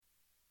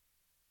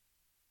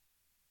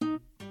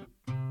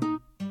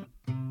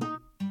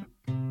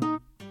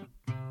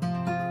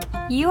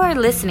You are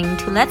listening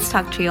to Let's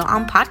Talk Trio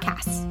on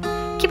podcasts.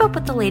 Keep up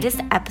with the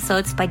latest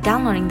episodes by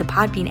downloading the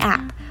Podbean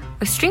app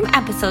or stream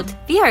episodes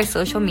via our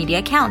social media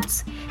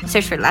accounts.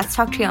 Search for Let's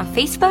Talk Trio on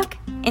Facebook,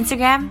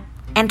 Instagram,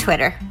 and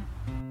Twitter.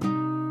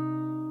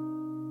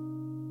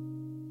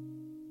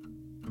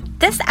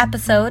 This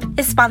episode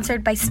is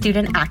sponsored by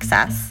Student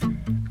Access.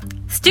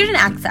 Student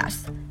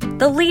Access,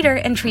 the leader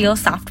in Trio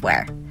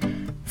software.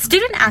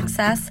 Student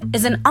Access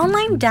is an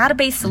online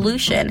database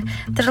solution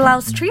that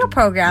allows Trio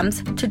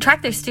programs to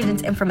track their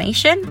students'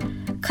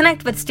 information,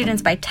 connect with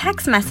students by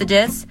text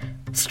messages,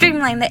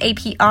 streamline the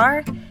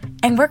APR,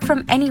 and work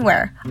from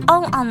anywhere,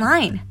 all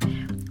online,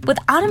 with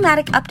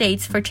automatic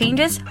updates for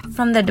changes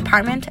from the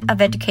Department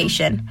of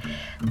Education.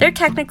 Their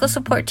technical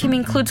support team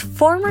includes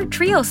former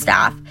Trio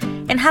staff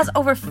and has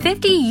over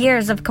 50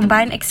 years of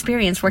combined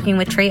experience working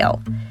with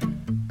Trio.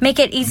 Make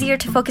it easier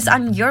to focus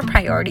on your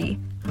priority,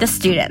 the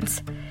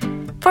students.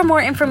 For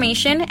more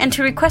information and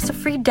to request a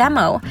free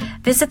demo,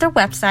 visit their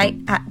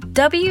website at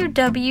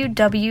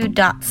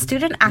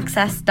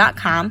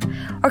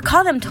www.studentaccess.com or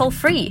call them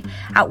toll-free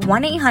at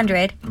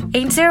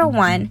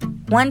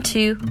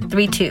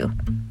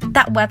 1-800-801-1232.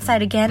 That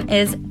website again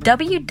is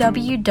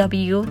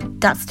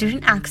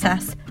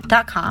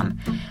www.studentaccess.com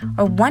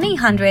or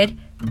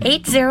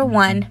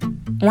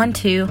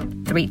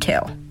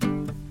 1-800-801-1232.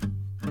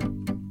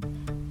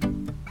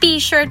 Be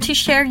sure to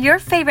share your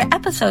favorite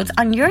episodes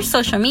on your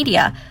social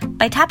media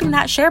by tapping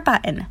that share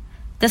button.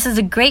 This is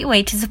a great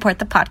way to support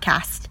the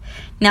podcast.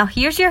 Now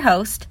here's your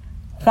host,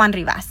 Juan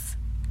Rivas.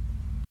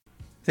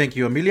 Thank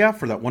you, Amelia,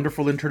 for that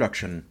wonderful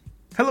introduction.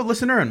 Hello,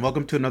 listener, and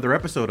welcome to another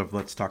episode of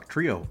Let's Talk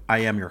Trio. I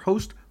am your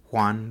host,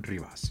 Juan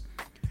Rivas.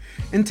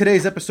 In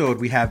today's episode,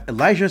 we have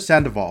Elijah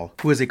Sandoval,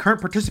 who is a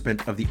current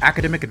participant of the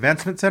Academic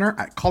Advancement Center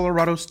at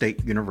Colorado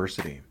State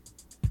University.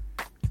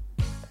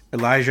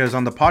 Elijah is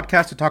on the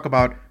podcast to talk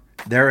about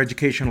their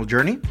educational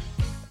journey,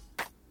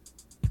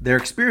 their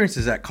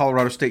experiences at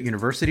Colorado State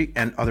University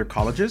and other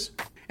colleges,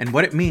 and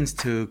what it means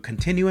to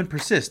continue and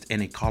persist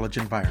in a college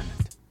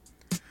environment.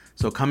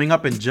 So coming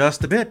up in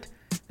just a bit,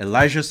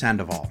 Elijah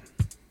Sandoval.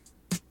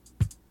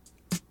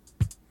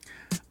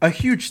 A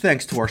huge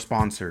thanks to our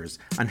sponsors,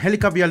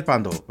 Angelica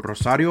Villalpando,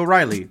 Rosario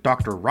Riley,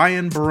 Dr.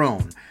 Ryan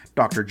Barone,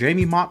 Dr.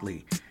 Jamie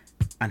Motley,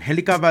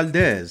 Angelica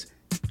Valdez,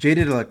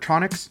 Jaded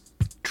Electronics,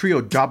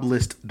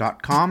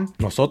 TrioJoblist.com,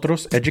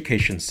 Nosotros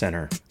Education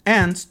Center,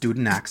 and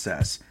Student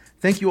Access.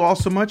 Thank you all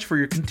so much for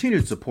your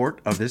continued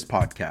support of this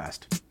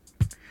podcast.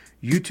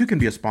 You too can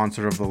be a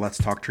sponsor of the Let's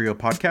Talk Trio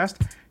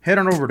podcast. Head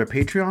on over to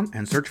Patreon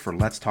and search for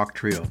Let's Talk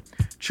Trio.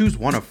 Choose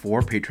one of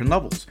 4 patron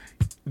levels.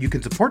 You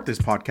can support this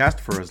podcast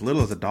for as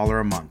little as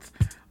 $1 a month.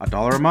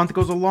 $1 a month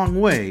goes a long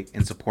way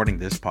in supporting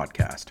this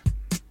podcast.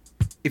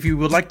 If you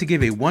would like to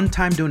give a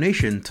one-time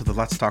donation to the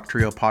Let's Talk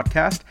Trio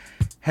podcast,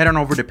 head on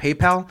over to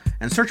PayPal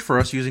and search for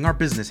us using our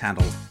business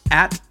handle,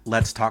 at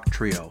Let's Talk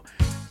Trio.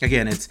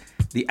 Again, it's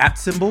the @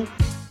 symbol,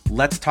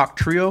 Let's Talk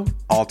Trio,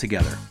 all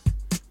together.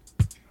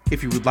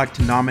 If you would like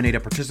to nominate a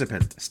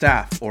participant,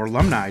 staff, or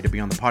alumni to be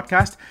on the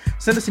podcast,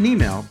 send us an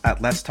email at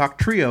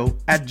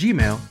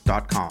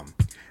letstalktrio@gmail.com.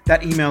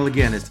 That email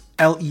again is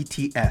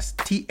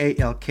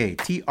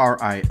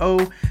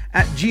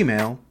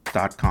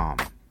letstalktrio@gmail.com.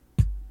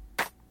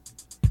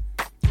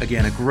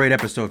 Again, a great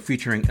episode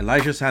featuring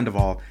Elijah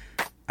Sandoval,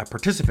 a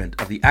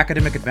participant of the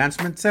Academic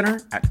Advancement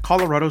Center at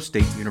Colorado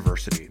State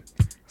University.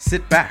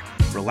 Sit back,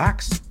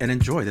 relax, and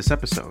enjoy this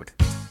episode.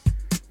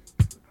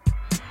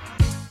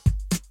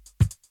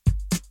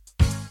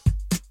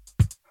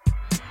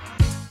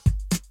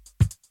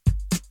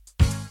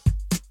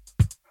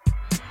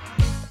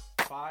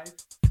 Five,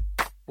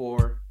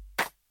 4,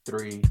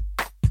 3,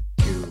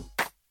 2,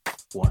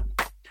 1.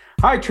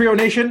 Hi, Trio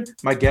Nation.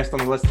 My guest on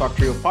the Let's Talk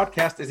Trio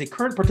podcast is a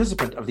current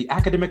participant of the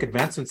Academic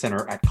Advancement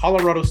Center at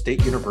Colorado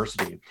State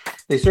University.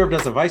 They served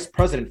as a vice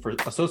president for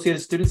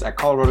associated students at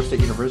Colorado State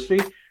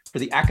University for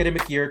the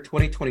academic year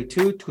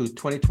 2022 to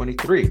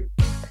 2023.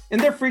 In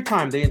their free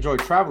time, they enjoy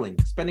traveling,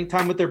 spending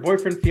time with their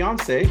boyfriend,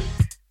 fiance,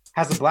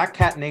 has a black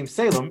cat named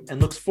Salem,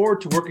 and looks forward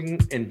to working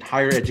in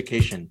higher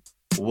education.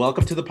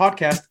 Welcome to the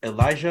podcast,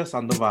 Elijah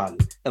Sandoval.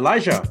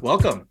 Elijah,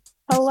 welcome.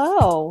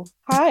 Hello.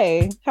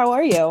 Hi. How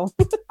are you?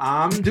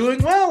 I'm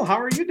doing well. How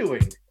are you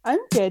doing? I'm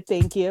good,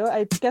 thank you.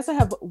 I guess I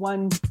have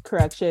one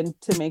correction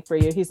to make for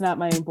you. He's not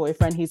my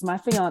boyfriend. He's my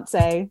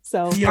fiance.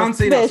 So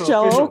fiance,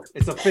 official.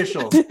 It's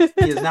official.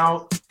 He is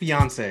now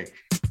fiance.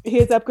 He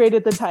has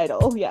upgraded the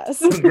title. Yes.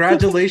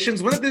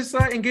 Congratulations. When did this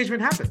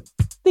engagement happen?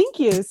 Thank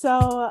you.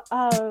 So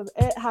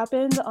it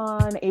happened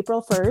on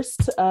April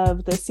 1st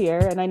of this year.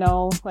 And I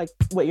know like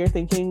what you're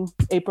thinking,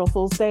 April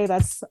Fool's Day,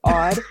 that's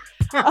odd.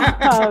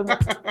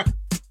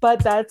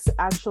 But that's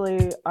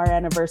actually our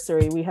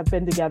anniversary. We have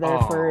been together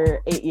for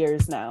 8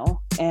 years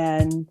now.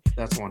 And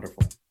that's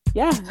wonderful.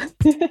 Yeah.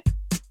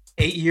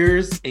 8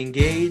 years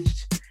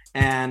engaged.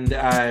 And,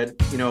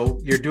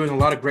 you're doing a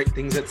lot of great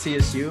things at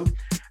CSU.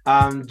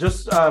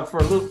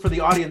 For the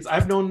audience,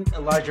 I've known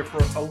Elijah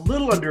for a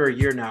little under a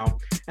year now,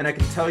 and I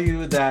can tell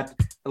you that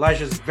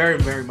Elijah is very,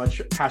 very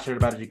much passionate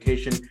about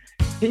education.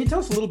 Can you tell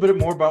us a little bit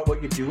more about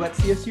what you do at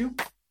CSU?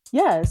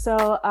 Yeah,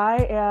 so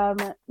I am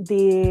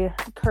the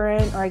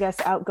current, or I guess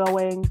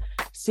outgoing,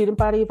 student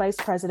body vice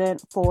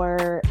president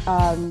for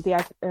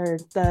the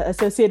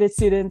Associated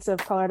Students of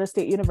Colorado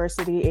State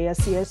University,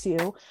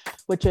 ASCSU,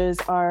 which is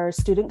our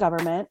student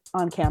government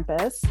on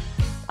campus.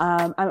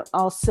 I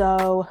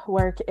also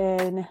work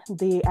in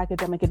the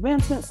Academic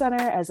Advancement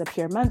Center as a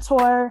peer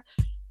mentor,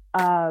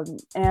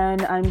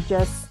 and I'm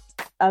just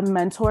a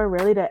mentor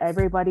really to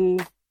everybody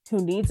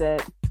who needs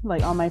it,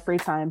 like on my free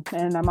time.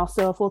 And I'm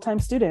also a full-time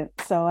student,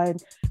 so I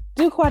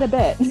do quite a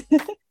bit.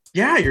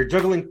 Yeah, you're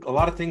juggling a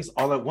lot of things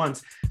all at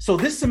once. So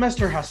this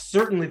semester has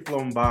certainly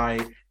flown by.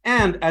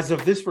 And as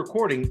of this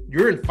recording,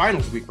 you're in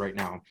finals week right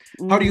now.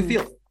 How do you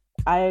feel?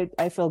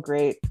 I feel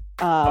great.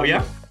 Oh,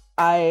 yeah?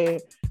 I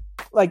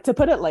like, to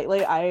put it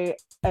lightly, I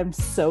am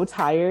so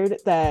tired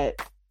that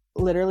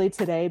literally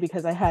today,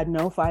 because I had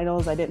no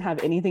finals, I didn't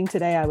have anything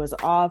today, I was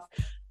off.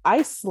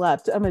 I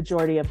slept a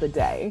majority of the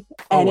day.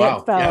 And wow.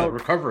 It felt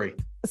recovery.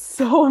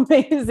 So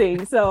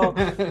amazing. So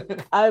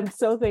I'm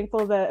so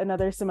thankful that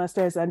another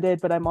semester has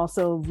ended, but I'm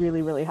also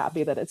really, really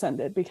happy that it's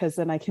ended, because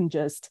then I can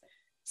just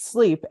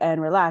sleep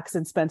and relax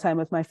and spend time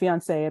with my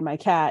fiance and my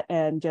cat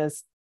and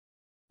just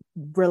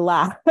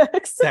relax.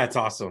 That's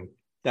awesome.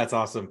 That's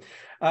awesome.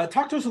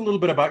 Talk to us a little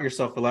bit about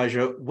yourself,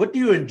 Elijah. What do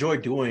you enjoy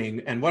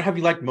doing, and what have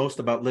you liked most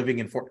about living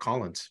in Fort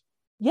Collins?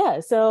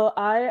 Yeah, so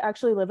I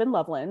actually live in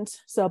Loveland.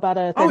 So about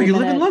a 30 Oh, you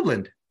minute, live in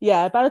Loveland?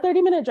 Yeah, about a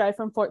 30-minute drive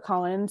from Fort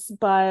Collins,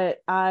 but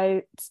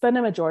I spend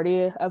a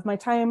majority of my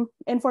time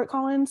in Fort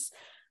Collins.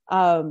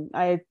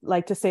 I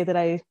like to say that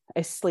I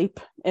sleep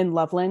in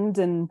Loveland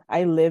and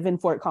I live in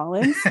Fort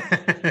Collins.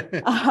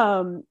 But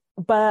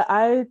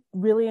I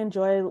really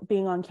enjoy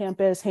being on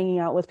campus, hanging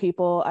out with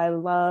people. I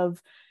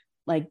love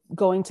like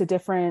going to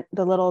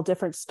the little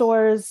different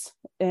stores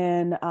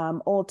in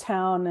Old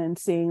Town and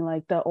seeing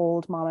like the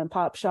old mom and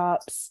pop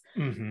shops.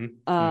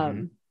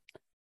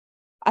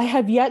 I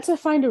have yet to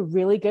find a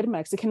really good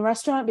Mexican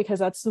restaurant, because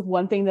that's the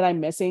one thing that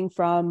I'm missing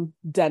from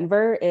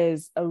Denver,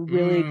 is a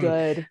really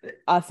good,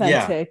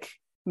 authentic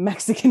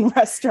Mexican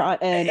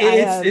restaurant. And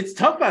it's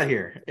tough out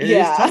here. It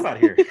is tough out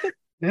here.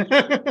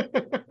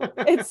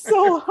 It's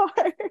so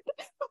hard.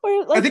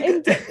 Or like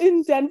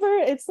in Denver,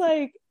 it's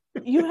like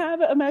you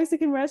have a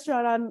Mexican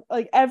restaurant on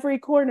like every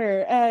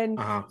corner, and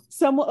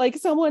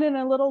someone in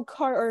a little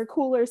cart or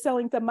cooler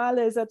selling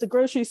tamales at the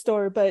grocery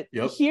store. But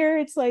here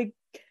it's like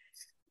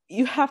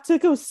you have to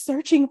go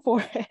searching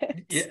for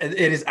it. Yeah,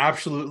 it is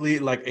absolutely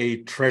like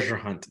a treasure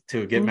hunt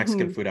to get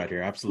Mexican food out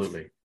here.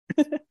 Absolutely.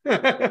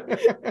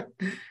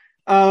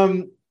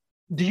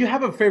 Do you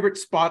have a favorite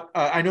spot?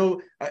 I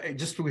know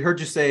we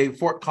heard you say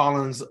Fort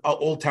Collins,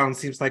 Old Town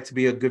seems like to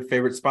be a good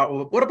favorite spot.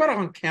 Well, what about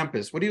on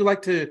campus? Where do you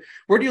like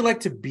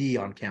to be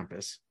on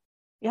campus?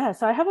 Yeah,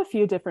 so I have a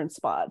few different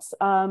spots.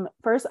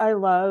 First, I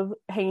love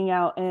hanging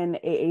out in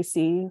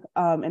AAC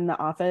in the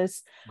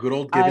office. Good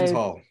old Gibbons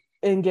Hall.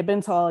 In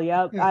Gibbons Hall,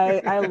 yep.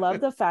 I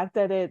love the fact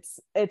that it's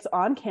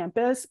on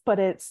campus, but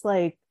it's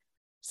like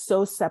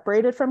so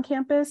separated from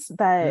campus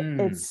that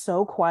it's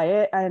so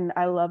quiet. And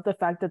I love the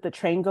fact that the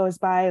train goes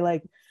by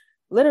like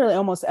literally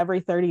almost every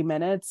 30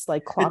 minutes,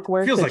 like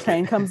clockwork, the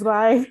train comes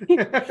by.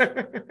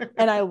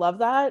 And I love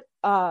that.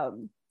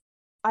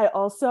 I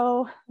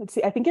also,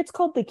 I think it's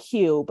called the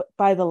Cube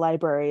by the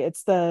library.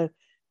 It's the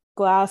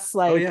glass,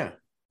 like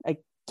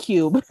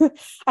cube,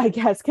 I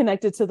guess,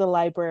 connected to the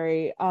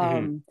library.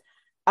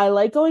 I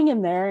like going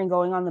in there and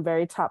going on the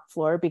very top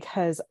floor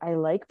because I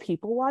like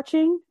people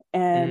watching,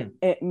 and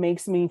it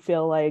makes me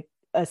feel like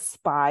a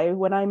spy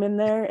when I'm in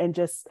there and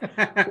just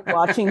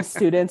watching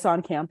students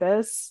on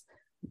campus.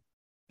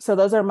 So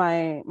those are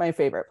my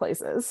favorite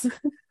places.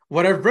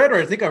 What I've read, or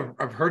I think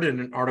I've heard in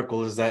an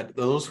article, is that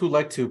those who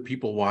like to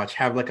people watch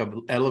have like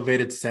an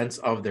elevated sense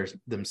of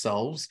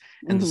themselves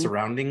and the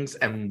surroundings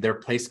and their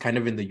place kind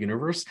of in the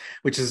universe,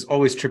 which is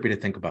always trippy to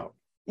think about.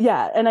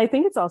 Yeah, and I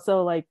think it's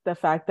also like the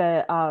fact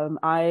that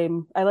I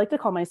like to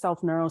call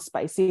myself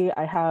neurospicy.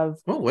 I have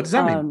what does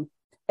that mean?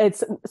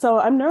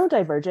 I'm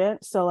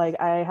neurodivergent, so like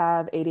I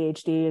have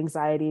ADHD,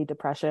 anxiety,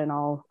 depression,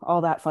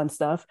 all that fun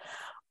stuff.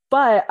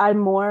 But I'm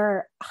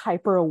more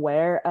hyper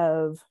aware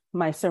of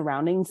my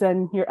surroundings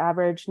than your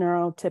average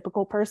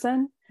neurotypical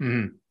person.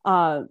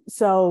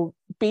 So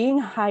being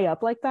high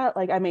up like that,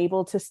 like I'm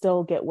able to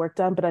still get work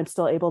done, but I'm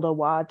still able to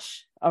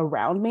watch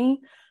around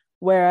me.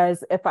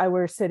 Whereas if I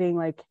were sitting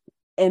like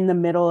in the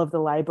middle of the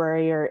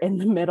library or in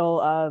the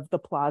middle of the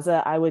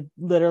plaza, I would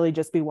literally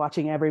just be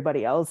watching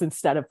everybody else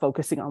instead of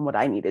focusing on what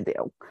I need to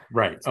do.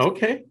 Right.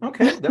 Okay.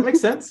 That makes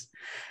sense.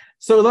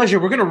 So Elijah,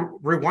 we're going to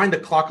rewind the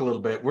clock a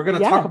little bit. We're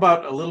going to talk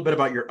about a little bit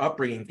about your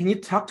upbringing. Can you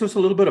talk to us a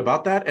little bit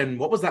about that, and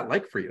what was that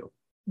like for you?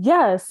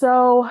 Yeah.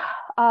 So,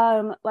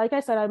 like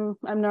I said, I'm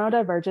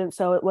neurodivergent,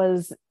 so it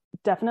was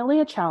definitely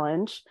a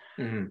challenge.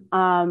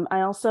 I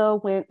also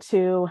went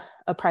to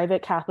a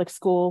private Catholic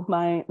school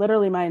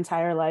literally my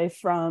entire life,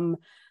 from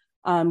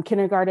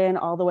kindergarten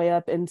all the way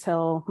up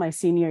until my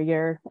senior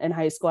year in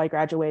high school. I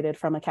graduated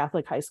from a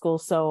Catholic high school,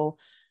 so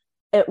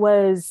it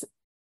was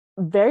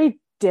very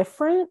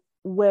different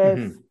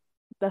with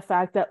the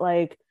fact that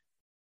like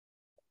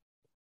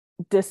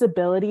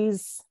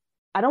disabilities,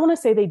 I don't want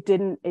to say they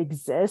didn't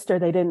exist or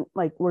they didn't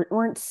like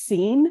weren't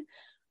seen,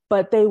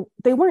 but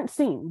they weren't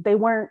seen. They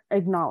weren't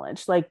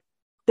acknowledged. Like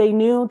they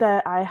knew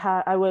that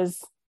I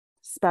was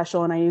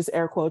special, and I use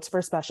air quotes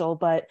for special,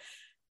 but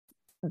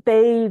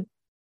they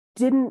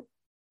didn't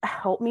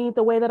help me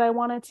the way that I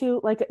wanted to.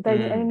 Like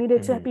I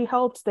needed to be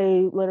helped.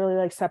 They literally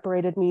like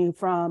separated me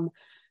from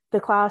the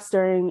class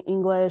during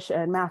English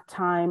and math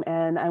time,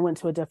 and I went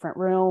to a different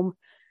room.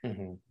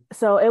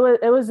 So it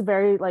was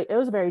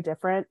very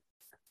different.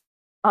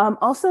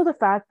 Also the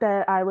fact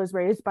that I was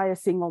raised by a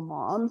single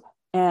mom,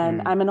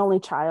 and I'm an only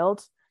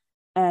child,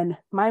 and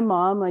my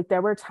mom, like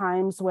there were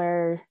times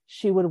where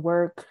she would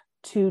work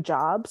 2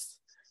 jobs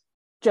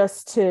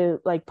just to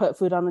like put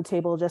food on the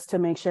table, just to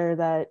make sure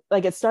that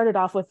like it started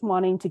off with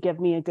wanting to give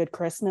me a good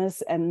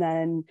Christmas, and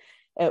then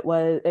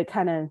it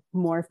kind of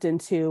morphed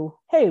into,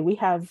 hey, we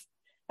have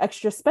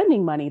extra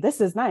spending money,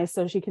 this is nice.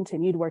 So she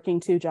continued working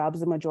 2 jobs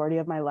the majority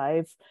of my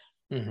life.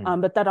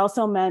 But that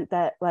also meant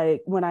that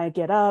like when I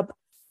get up,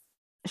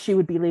 she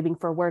would be leaving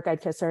for work, I'd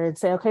kiss her and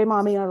say, okay,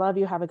 mommy, I love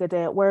you, have a good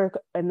day at work.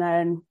 And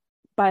then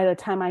by the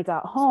time I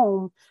got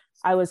home,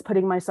 I was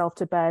putting myself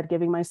to bed,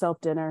 giving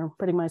myself dinner,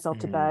 putting myself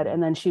to bed,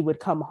 and then she would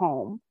come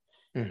home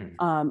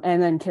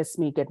and then kiss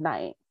me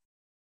goodnight.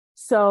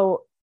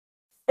 So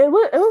it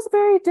was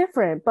very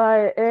different,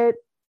 but it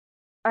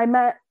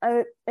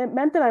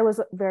meant that I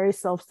was very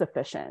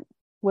self-sufficient,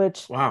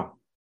 which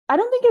I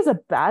don't think is a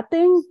bad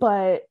thing,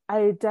 but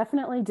I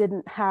definitely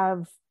didn't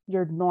have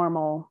your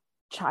normal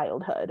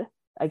childhood,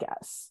 I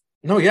guess.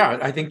 No, yeah,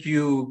 I think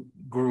you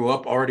grew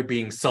up already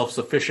being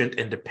self-sufficient,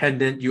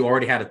 independent. You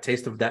already had a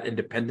taste of that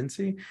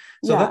independency.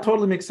 So that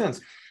totally makes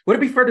sense. Would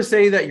it be fair to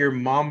say that your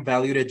mom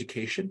valued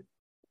education?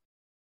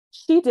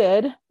 She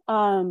did.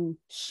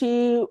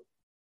 She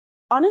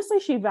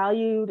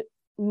valued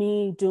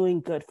me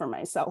doing good for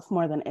myself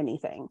more than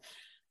anything.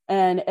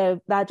 And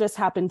that just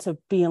happened to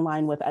be in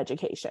line with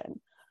education.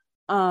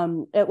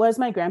 It was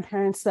my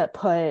grandparents that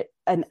put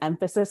an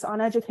emphasis on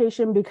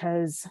education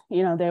because,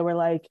 you know, they were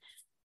like,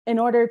 in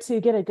order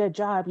to get a good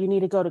job, you need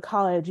to go to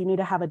college, you need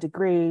to have a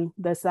degree,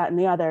 this, that, and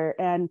the other.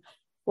 And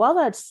while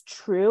that's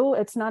true,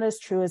 it's not as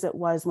true as it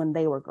was when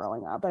they were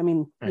growing up. I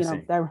mean,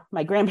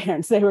 my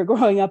grandparents, they were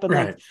growing up in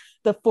like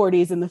the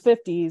 40s and the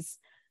 50s,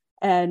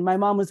 and my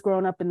mom was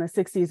growing up in the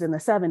 60s and the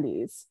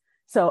 70s.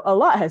 So a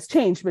lot has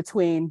changed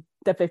between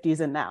the 50s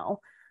and now.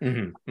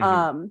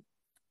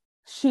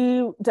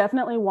 She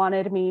definitely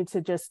wanted me to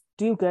just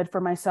do good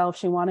for myself.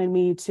 She wanted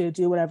me to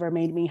do whatever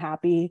made me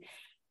happy.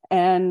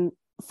 And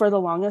for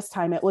the longest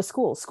time, it was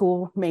school.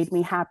 School made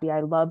me happy. I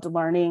loved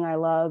learning. I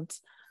loved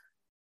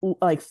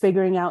like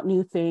figuring out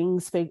new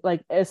things,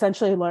 like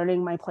essentially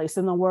learning my place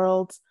in the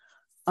world.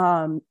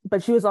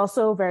 But she was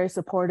also very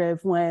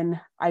supportive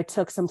when I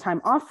took some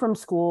time off from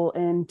school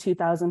in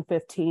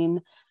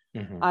 2015.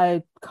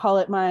 I call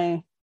it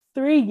my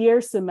 3-year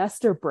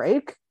semester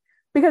break,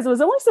 because it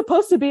was only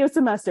supposed to be a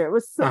semester. It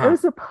was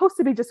supposed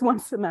to be just 1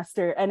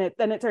 semester, and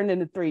then it turned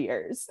into 3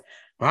 years.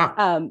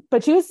 Wow.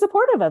 But she was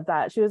supportive of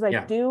that. She was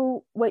like,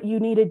 do what you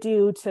need to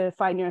do to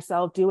find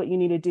yourself, do what you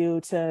need to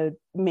do to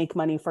make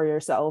money for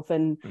yourself.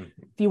 And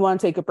if you want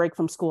to take a break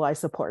from school, I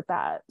support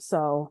that.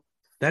 So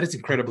that is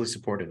incredibly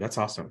supportive. That's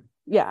awesome.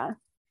 Yeah.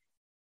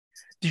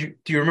 Do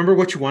you remember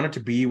what you wanted to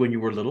be when you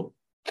were little?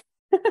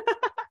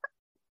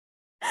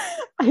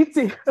 I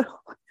do.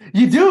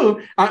 You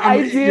do?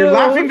 I do. You're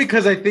laughing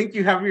because I think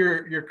you have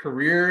your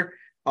career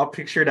all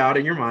pictured out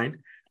in your mind.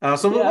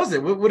 So what was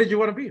it? What did you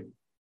want to be?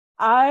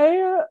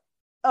 Oh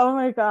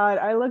my God,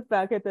 I look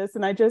back at this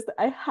and I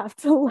have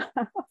to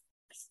laugh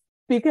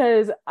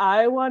because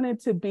I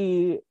wanted to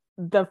be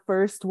the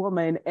first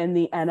woman in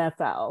the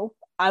NFL.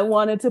 I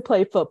wanted to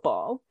play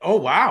football. Oh,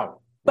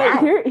 wow. But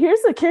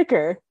here's the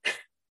kicker.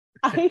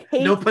 I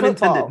hate no pun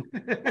football.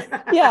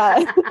 Intended.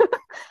 Yeah.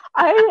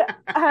 I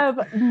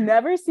have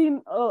never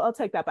seen, I'll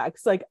take that back.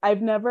 It's like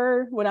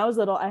when I was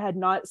little, I had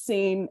not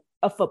seen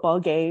a football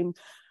game.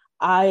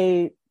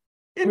 I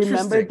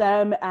remembered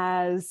them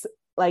as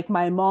like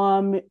my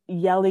mom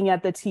yelling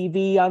at the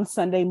TV on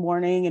Sunday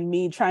morning and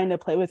me trying to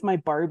play with my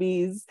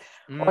Barbies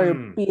or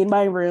be in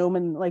my room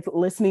and like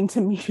listening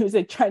to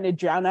music, trying to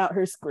drown out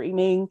her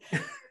screaming.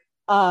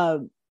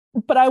 But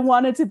I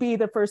wanted to be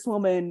the first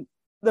woman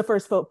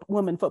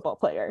football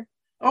player.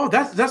 Oh,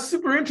 that's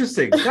super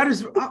interesting.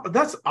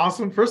 That's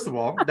awesome. First of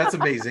all, that's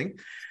amazing.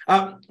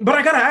 But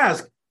I gotta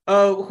ask,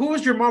 who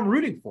was your mom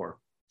rooting for?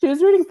 She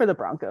was rooting for the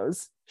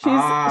Broncos. She's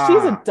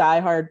a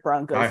diehard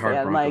Broncos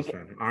fan. All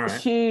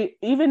right. She,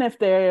 even if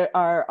they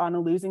are on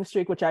a losing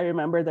streak, which I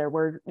remember there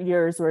were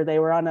years where they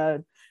were on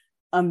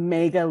a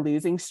mega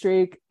losing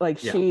streak. Like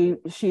she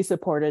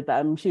supported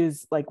them. She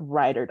was like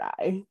ride or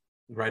die.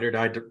 Ride or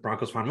die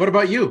Broncos fan. What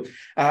about you?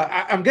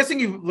 I'm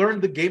guessing you've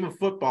learned the game of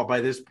football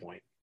by this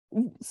point.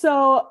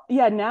 So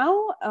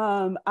now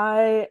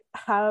I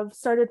have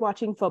started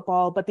watching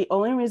football, but the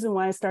only reason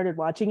why I started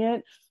watching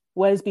it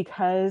was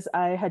because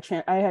I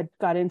had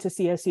got into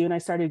CSU and I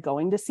started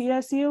going to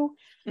CSU,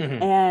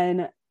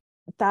 and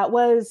that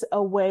was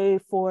a way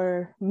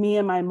for me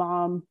and my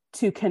mom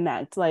to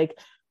connect. Like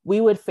we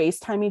would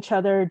FaceTime each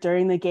other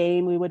during the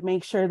game. We would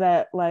make sure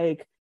that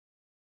like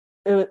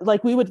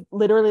we would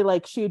literally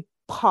like she'd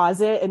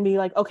pause it and be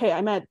like, okay,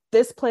 I'm at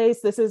this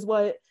place. This is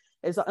what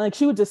is like,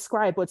 she would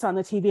describe what's on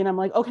the TV and I'm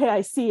like, okay,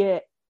 I see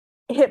it.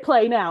 Hit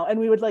play now. And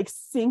we would like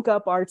sync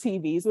up our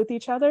TVs with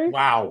each other.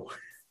 Wow.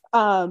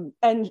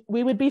 And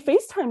we would be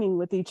FaceTiming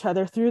with each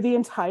other through the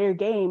entire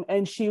game.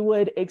 And she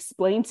would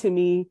explain to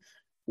me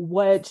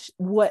what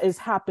is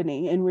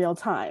happening in real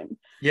time.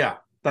 Yeah,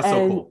 that's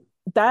so cool.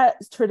 That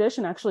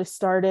tradition actually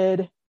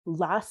started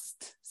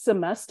last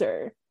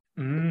semester.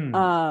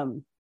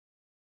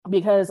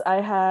 Because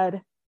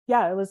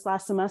it was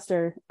last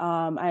semester.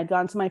 I had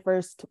gone to my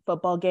first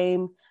football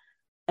game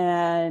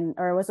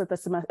or was it the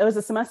semester? It was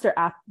the semester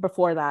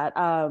before that,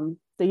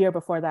 the year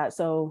before that.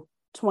 So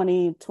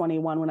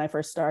 2021, when I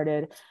first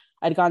started,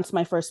 I'd gone to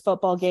my first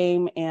football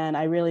game and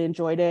I really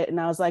enjoyed it. And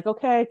I was like,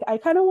 okay, I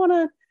kind of want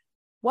to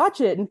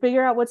watch it and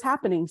figure out what's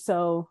happening.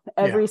 So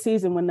every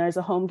season when there's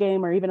a home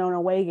game or even an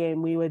away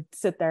game, we would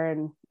sit there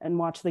and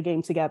watch the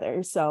game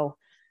together. So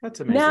that's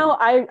amazing. Now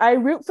I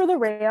root for the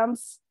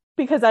Rams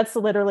because that's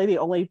literally the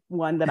only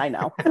one that I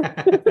know.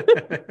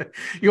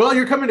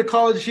 You're coming to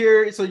college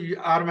here, so you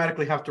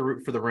automatically have to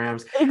root for the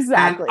Rams.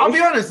 Exactly. And I'll be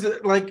honest,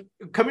 like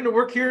coming to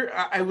work here,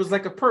 I was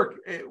like a perk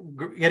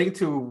getting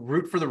to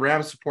root for the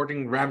Rams,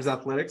 supporting Rams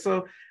athletics.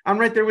 So I'm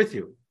right there with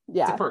you.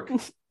 Yeah. It's a perk.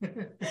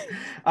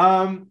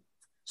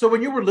 So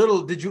when you were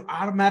little, did you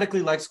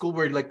automatically like school?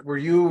 Were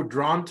you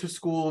drawn to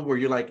school? Were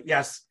you like,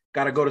 yes,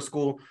 got to go to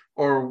school?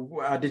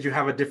 Or did you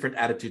have a different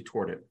attitude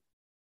toward it?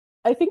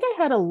 I think I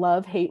had a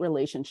love-hate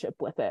relationship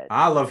with it.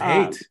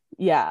 Love-hate.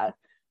 Yeah.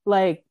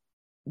 Like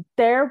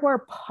there were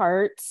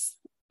parts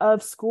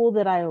of school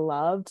that I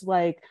loved.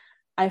 Like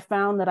I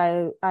found that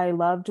I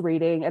loved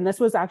reading. And this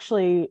was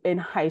actually in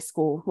high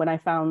school when I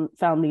found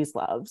these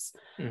loves.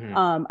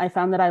 Mm-hmm. I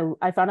found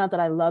out that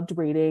I loved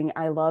reading.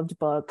 I loved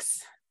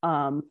books,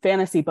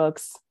 fantasy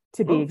books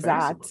to be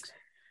exact.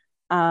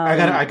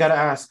 I gotta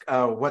ask,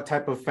 what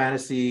type of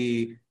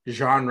fantasy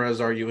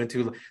genres are you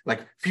into?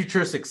 Like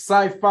futuristic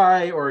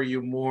sci-fi, or are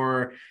you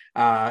more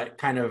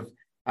kind of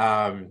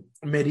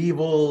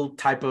medieval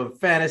type of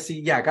fantasy?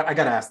 Yeah, I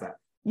gotta ask that.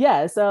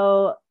 Yeah,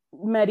 so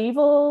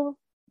medieval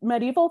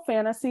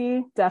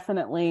fantasy,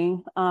 definitely.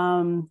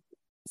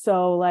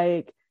 So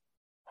like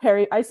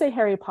I say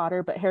Harry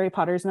Potter, but Harry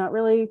Potter's not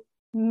really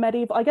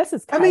medieval. I guess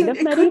it's kind of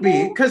medieval. It could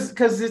be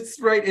because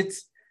it's right.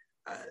 It's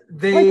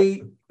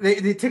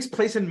it takes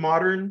place in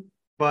modern,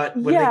 but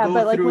when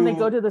they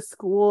go to the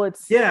school,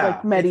 it's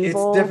like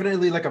medieval. It's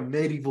definitely like a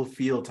medieval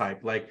feel type.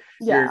 Like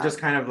you're just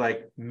kind of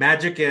like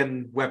magic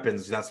and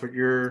weapons. That's what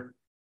you're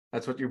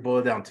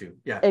boiled down to.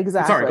 Yeah,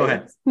 exactly. Sorry, go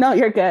ahead. No,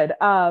 you're good.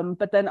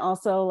 But then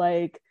also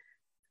like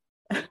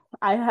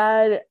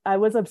I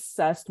was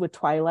obsessed with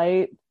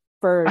Twilight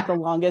for the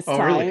longest time.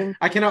 Really?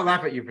 I cannot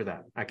laugh at you for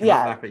that.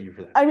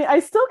 I mean, I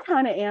still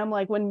kind of am.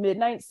 Like when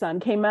Midnight Sun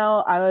came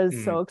out, I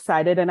was so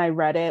excited and I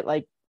read it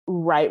like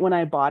right when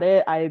I bought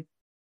it. I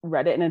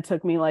read it and it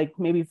took me like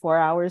maybe 4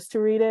 hours to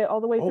read it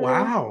all the way through. Oh,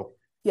 wow.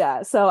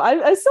 Yeah. So I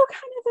still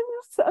kind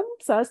of am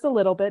obsessed a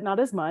little bit, not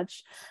as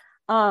much.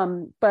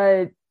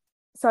 But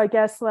so I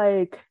guess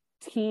like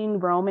teen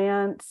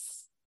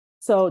romance.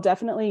 So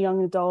definitely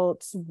young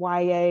adults,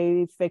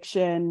 YA,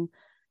 fiction,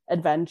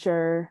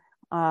 adventure.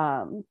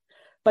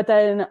 But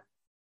then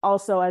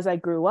also as I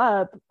grew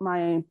up,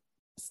 my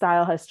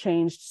style has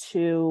changed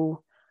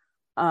to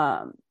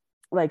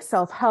like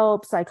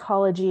self-help,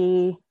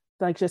 psychology,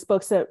 like just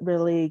books that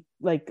really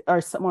like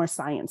are more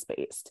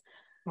science-based.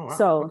 Oh, wow.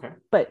 So, okay.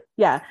 But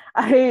yeah,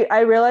 I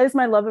realized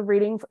my love of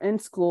reading in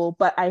school,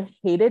 but I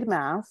hated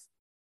math.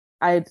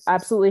 I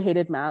absolutely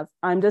hated math.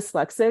 I'm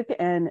dyslexic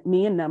and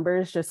me and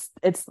numbers just,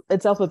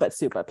 it's alphabet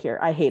soup up here.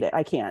 I hate it.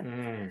 I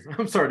can't.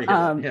 I'm sorry to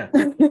hear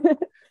that. Yeah.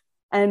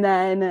 And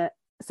then,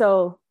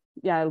 so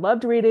yeah, I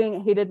loved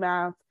reading, hated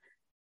math.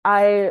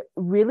 I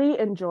really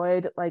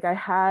enjoyed, like I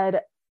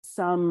had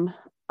some,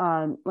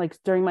 like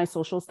during my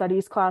social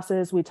studies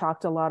classes, we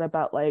talked a lot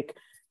about like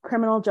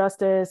criminal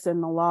justice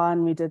and the law,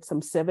 and we did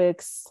some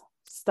civics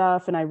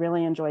stuff, and I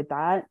really enjoyed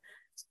that.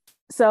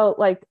 So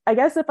like, I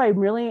guess if I'm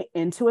really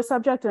into a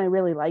subject and I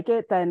really like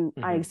it, then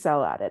I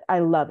excel at it. I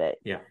love it.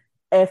 Yeah.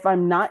 If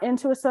I'm not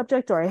into a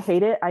subject or I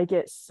hate it, I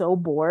get so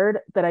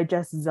bored that I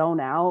just zone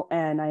out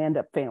and I end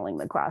up failing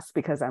the class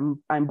because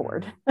I'm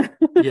bored.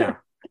 Yeah.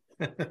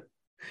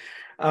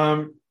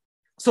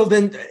 So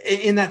then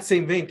in that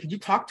same vein, could you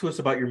talk to us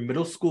about your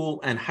middle school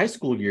and high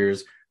school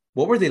years?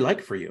 What were they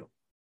like for you?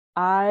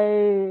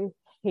 I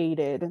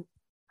hated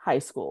high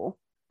school.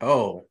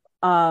 Oh.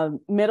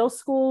 Middle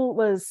school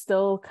was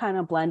still kind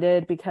of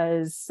blended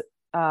because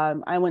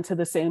I went to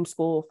the same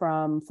school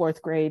from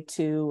 4th grade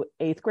to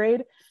 8th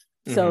grade.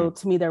 So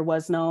to me, there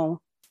was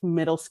no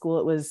middle school.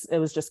 It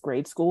was just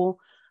grade school.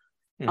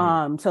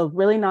 So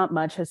really not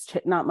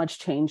much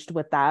changed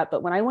with that.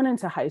 But when I went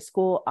into high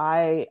school,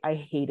 I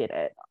hated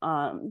it.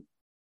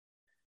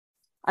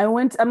 I'm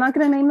not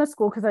going to name the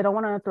school because I don't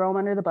want to throw them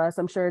under the bus.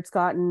 I'm sure it's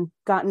gotten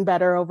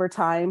better over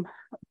time.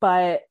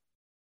 But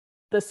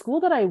the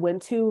school that I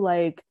went to,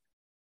 like,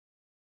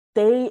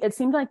 it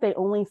seemed like they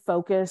only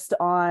focused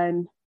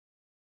on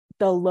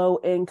the low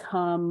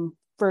income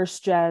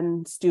first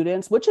gen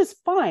students, which is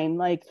fine.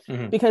 Like,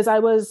 because I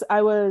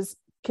was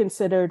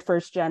considered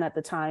first gen at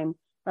the time,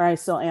 or I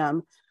still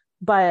am,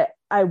 but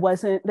I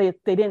wasn't, they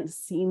didn't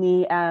see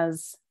me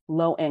as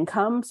low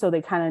income. So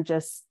they kind of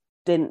just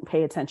didn't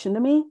pay attention to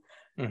me.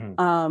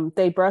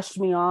 They brushed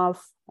me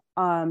off.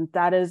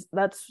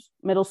 That's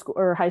middle school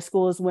or high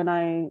school is when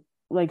I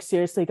like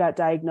seriously got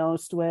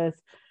diagnosed with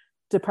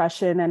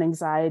depression and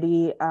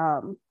anxiety.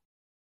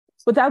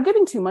 Without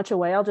giving too much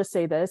away, I'll just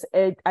say this.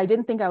 I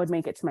didn't think I would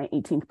make it to my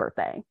 18th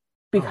birthday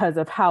because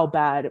of how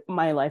bad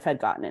my life had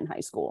gotten in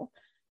high school.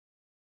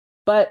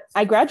 But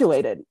I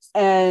graduated,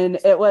 and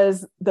it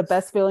was the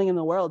best feeling in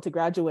the world to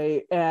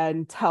graduate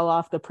and tell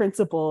off the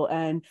principal.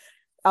 And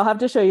I'll have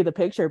to show you the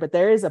picture, but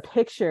there is a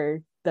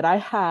picture that I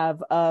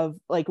have of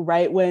like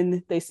right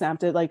when they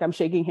snapped it, like I'm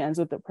shaking hands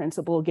with the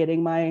principal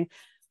getting my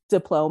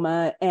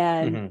diploma,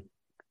 and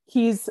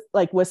he's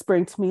like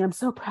whispering to me, "I'm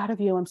so proud of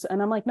you."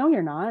 And I'm like, "No,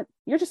 you're not.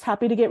 You're just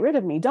happy to get rid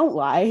of me. Don't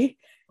lie."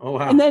 Oh,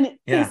 wow. And then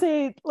they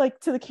say like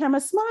to the camera,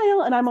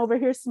 "Smile." And I'm over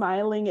here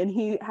smiling, and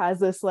he has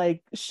this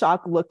like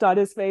shock look on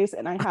his face,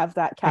 and I have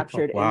that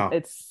captured. Wow. And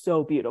it's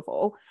so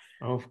beautiful.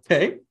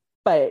 Okay.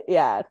 But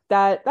yeah,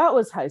 that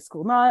was high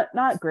school.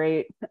 Not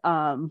great.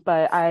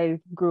 But I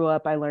grew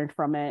up, I learned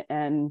from it,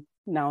 and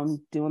now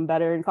I'm doing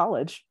better in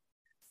college.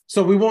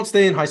 So we won't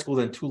stay in high school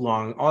then too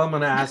long. All I'm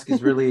going to ask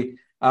is really,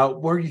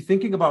 were you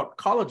thinking about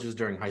colleges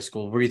during high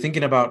school? Were you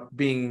thinking about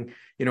being,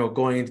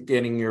 going and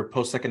getting your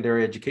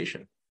post-secondary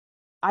education?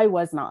 I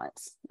was not,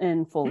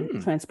 in full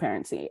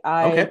transparency.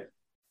 Okay.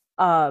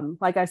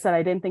 Like I said,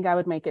 I didn't think I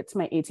would make it to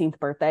my 18th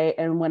birthday.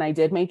 And when I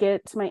did make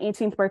it to my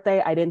 18th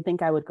birthday, I didn't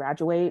think I would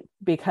graduate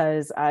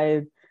because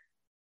I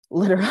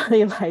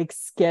literally like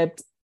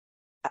skipped.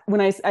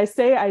 When I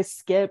say I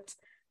skipped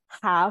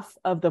half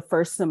of the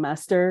first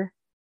semester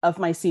of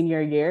my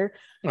senior year,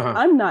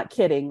 I'm not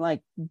kidding.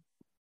 Like,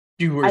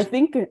 I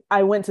think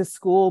I went to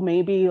school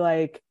maybe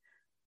like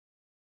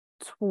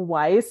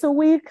twice a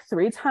week,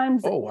 3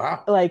 times. Oh,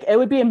 wow. Like, it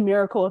would be a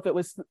miracle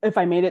if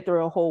I made it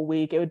through a whole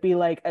week. It would be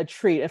like a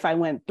treat if I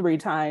went 3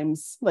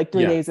 times, like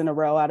 3 days in a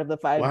row out of the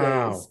 5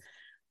 days.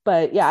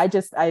 But yeah, I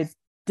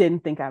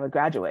didn't think I would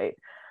graduate.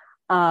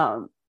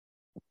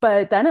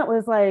 But then it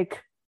was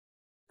like,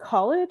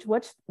 college,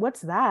 what's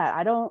that?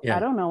 I don't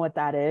know what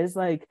that is.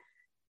 Like,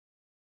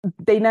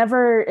 they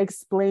never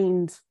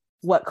explained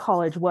what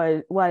college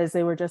was.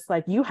 They were just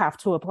like, you have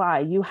to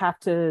apply, you have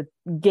to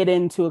get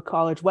into a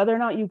college. Whether or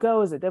not you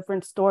go is a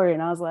different story.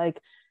 And I was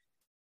like,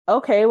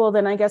 okay, well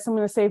then I guess I'm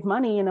going to save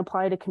money and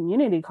apply to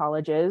community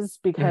colleges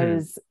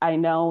because I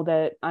know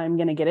that I'm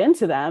going to get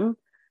into them.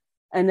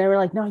 And they were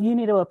like, no, you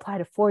need to apply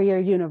to 4-year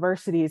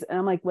universities. And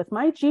I'm like, with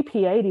my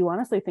GPA, do you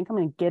honestly think I'm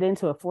going to get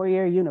into a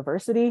 4-year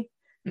university?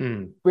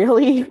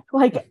 Really?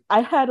 Like, I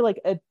had like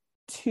a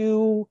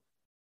 2.1,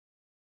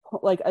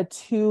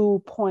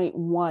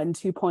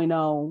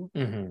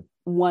 2.0,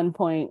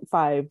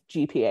 1.5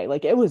 GPA.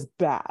 Like, it was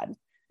bad.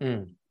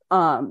 So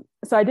I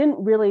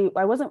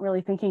wasn't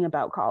really thinking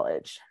about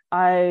college.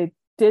 I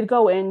did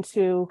go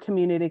into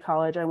community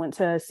college. I went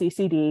to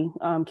CCD,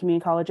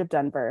 Community College of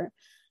Denver,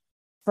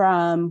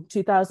 from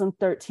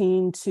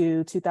 2013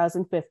 to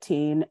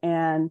 2015.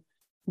 And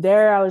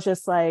there I was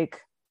just like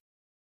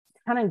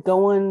kind of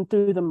going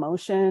through the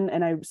motion,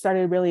 and I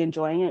started really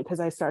enjoying it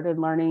because I started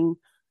learning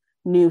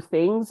new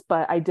things,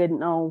 but I didn't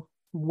know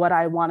what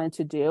I wanted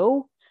to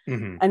do.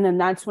 And then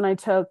that's when I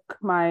took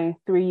my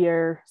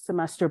 3-year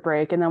semester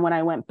break. And then when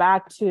I went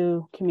back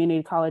to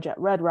community college at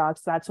Red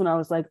Rocks, that's when I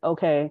was like,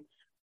 okay,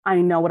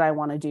 I know what I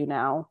want to do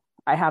now.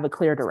 I have a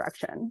clear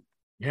direction.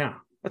 Yeah,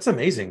 that's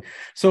amazing.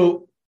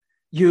 So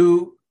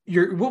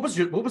what was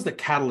the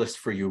catalyst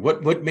for you?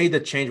 What made the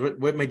change?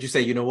 What made you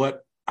say, you know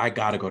what, I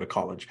got to go to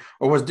college?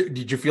 Or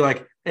did you feel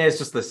like, it's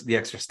just the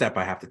extra step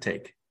I have to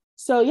take?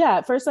 So yeah,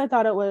 at first I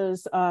thought it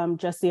was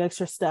just the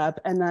extra step.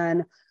 And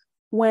then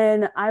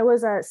when I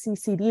was at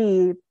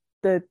CCD,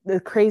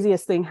 the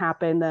craziest thing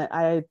happened that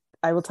I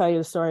will tell you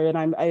the story, and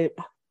I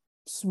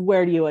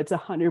swear to you, it's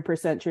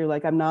 100% true.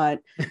 Like, I'm not,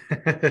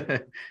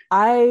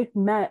 I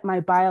met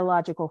my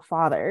biological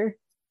father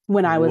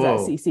when I was at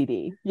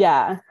CCD.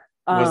 Yeah.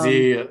 Was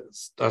he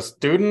a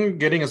student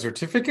getting a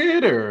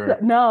certificate, or?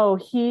 No,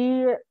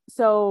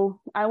 so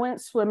I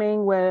went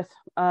swimming with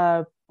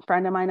a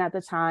friend of mine at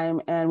the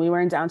time, and we were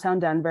in downtown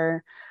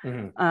Denver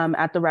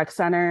at the rec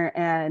center,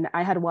 and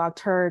I had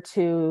walked her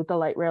to the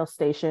light rail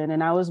station,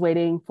 and I was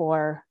waiting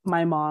for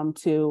my mom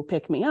to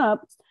pick me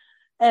up.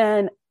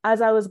 And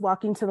as I was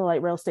walking to the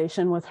light rail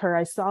station with her,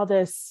 I saw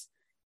this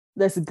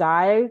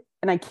guy,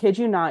 and I kid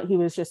you not, he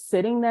was just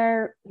sitting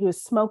there. He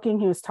was smoking.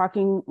 He was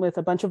talking with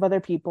a bunch of other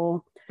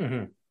people.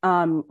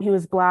 He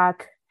was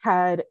Black,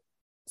 had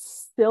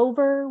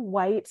silver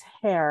white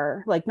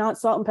hair, like not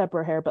salt and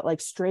pepper hair, but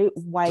like straight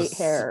white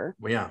hair.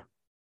 Yeah.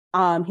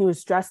 He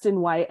was dressed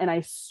in white, and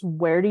I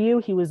swear to you,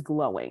 he was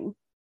glowing.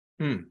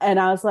 Mm. And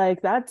I was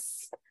like,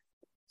 that's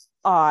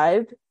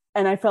odd.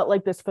 And I felt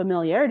like this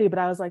familiarity, but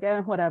I was like,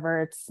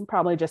 whatever. It's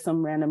probably just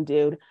some random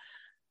dude.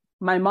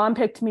 My mom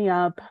picked me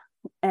up,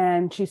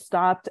 and she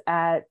stopped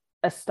at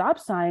a stop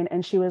sign,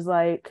 and she was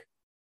like,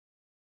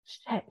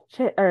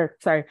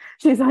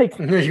 she's like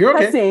You're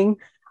cussing.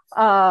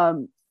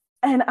 Okay.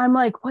 And I'm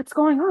like, what's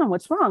going on?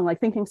 What's wrong? Like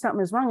thinking something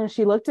is wrong. And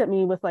she looked at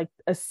me with like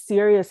a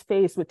serious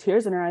face with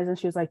tears in her eyes. And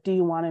she was like, do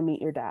you want to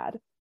meet your dad?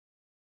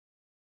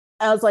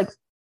 I was like,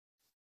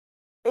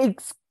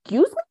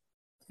 excuse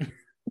me?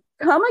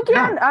 Come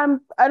again? Yeah.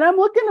 I'm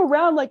looking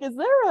around like, is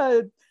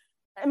there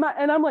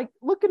I'm like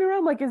looking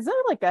around like, is there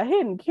like a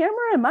hidden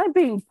camera? Am I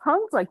being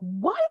punked? Like,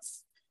 what?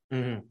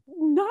 Mm-hmm.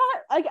 Not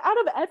like,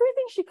 out of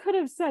everything she could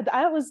have said,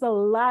 that was the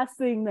last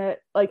thing that,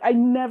 like, I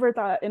never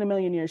thought in a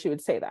million years she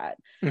would say that.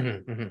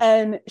 Mm-hmm, mm-hmm.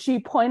 And she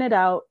pointed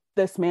out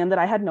this man that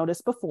I had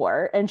noticed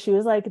before, and she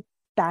was like,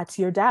 that's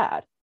your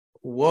dad.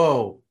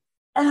 Whoa.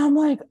 And I'm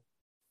like,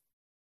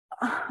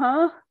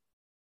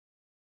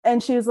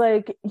 and she's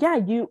like, yeah,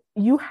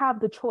 you have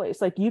the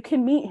choice. Like, you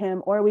can meet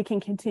him or we can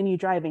continue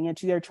driving.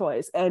 It's your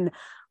choice. And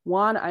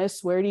Juan, I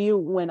swear to you,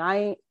 when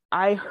I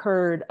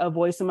heard a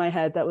voice in my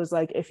head that was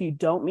like, if you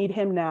don't meet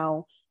him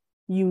now,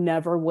 you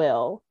never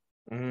will.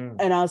 Mm.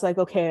 And I was like,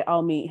 okay,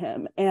 I'll meet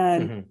him.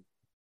 And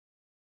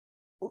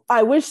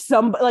I wish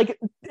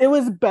it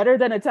was better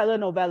than a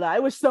telenovela. I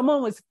wish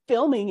someone was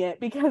filming it,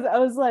 because I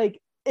was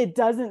like, it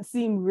doesn't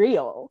seem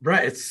real.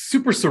 Right. It's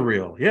super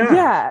surreal. Yeah.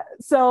 Yeah.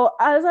 So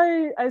as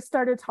I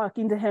started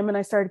talking to him and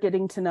I started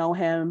getting to know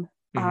him,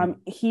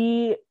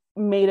 he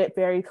made it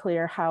very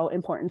clear how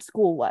important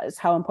school was,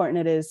 how important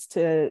it is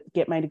to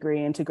get my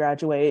degree and to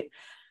graduate.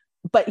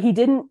 But he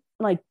didn't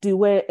like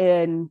do it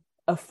in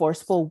a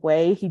forceful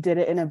way. He did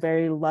it in a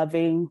very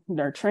loving,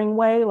 nurturing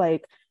way,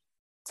 like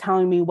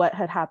telling me what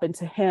had happened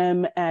to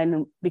him,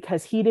 and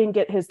because he didn't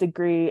get his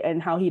degree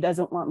and how he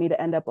doesn't want me to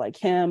end up like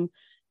him.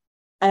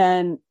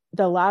 And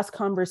the last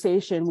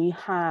conversation we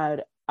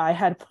had, I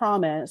had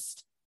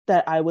promised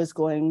that I was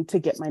going to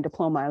get my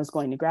diploma. I was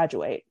going to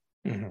graduate.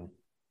 Mm-hmm.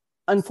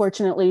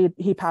 Unfortunately,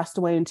 he passed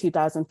away in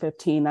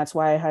 2015. That's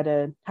why I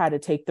had to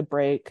take the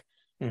break.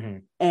 Mm-hmm.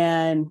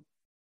 And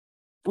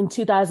in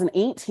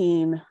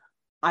 2018,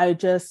 I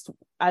was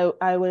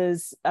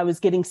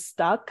getting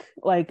stuck.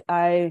 Like,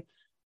 I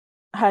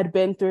had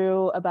been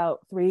through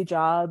about 3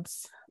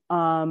 jobs.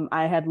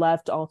 I had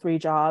left all 3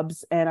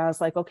 jobs, and I was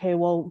like, okay,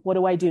 well, what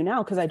do I do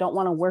now? Because I don't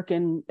want to work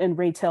in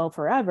retail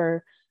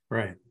forever.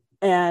 Right.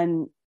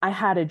 And I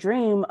had a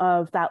dream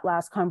of that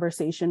last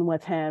conversation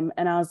with him,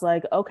 and I was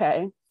like,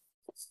 okay,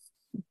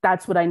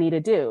 that's what I need to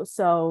do.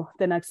 So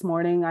the next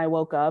morning I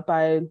woke up,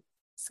 I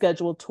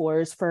scheduled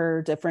tours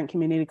for different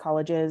community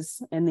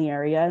colleges in the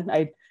area.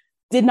 I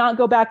did not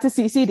go back to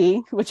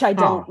CCD, which I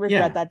don't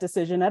regret that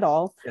decision at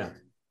all. Yeah.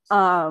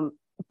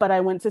 But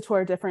I went to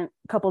tour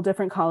couple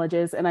different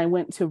colleges, and I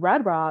went to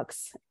Red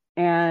Rocks,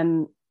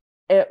 and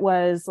it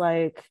was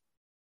like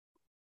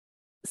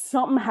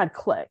something had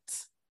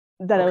clicked,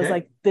 that I was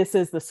like, this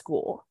is the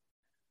school.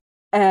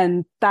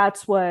 And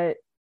that's what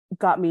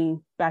got me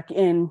back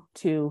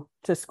into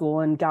school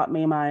and got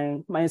me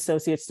my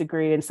associate's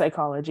degree in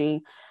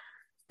psychology.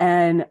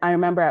 And I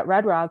remember at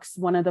Red Rocks,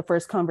 one of the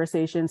first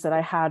conversations that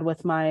I had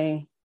with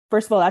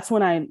first of all, that's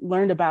when I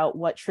learned about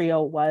what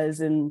TRIO was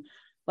and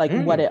like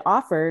what it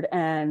offered.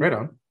 And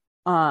right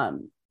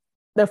on.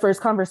 The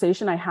first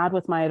conversation I had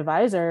with my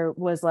advisor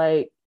was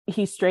like,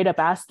 he straight up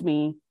asked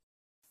me,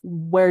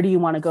 where do you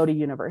want to go to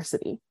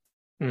university?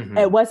 Mm-hmm.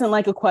 It wasn't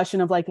like a question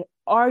of like,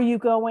 are you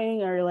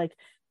going, or like,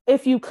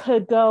 if you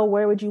could go,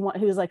 where would you want?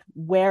 He was like,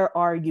 where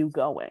are you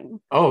going?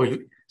 Oh,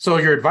 so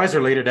your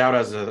advisor laid it out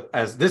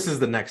as this is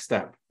the next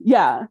step.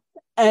 Yeah.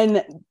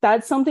 And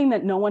that's something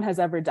that no one has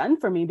ever done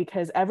for me,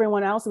 because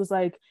everyone else was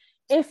like,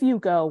 if you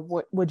go,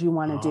 what would you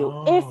want to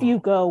do? If you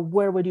go,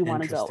 where would you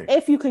want to go?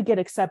 If you could get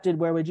accepted,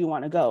 where would you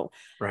want to go?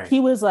 Right. He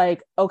was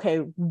like, okay,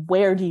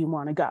 where do you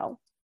want to go?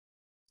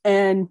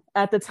 And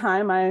at the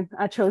time,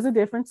 I chose a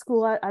different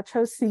school. I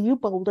chose CU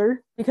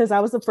Boulder, because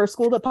that was the first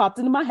school that popped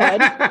into my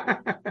head.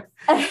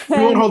 We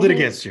won't hold it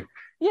against you.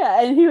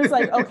 Yeah. And he was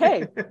like,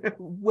 okay,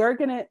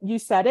 you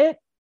said it.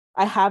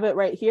 I have it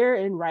right here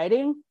in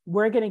writing.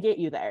 We're going to get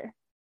you there.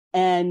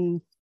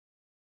 And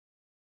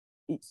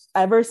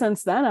ever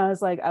since then, I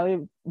was like, I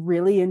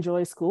really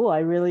enjoy school. I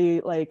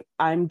really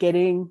I'm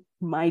getting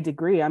my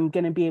degree. I'm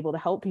going to be able to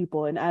help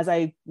people. And as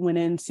I went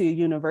into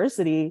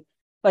university,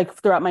 like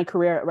throughout my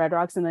career at Red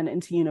Rocks and then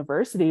into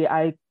university,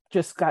 I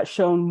just got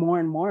shown more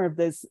and more of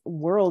this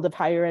world of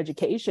higher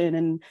education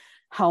and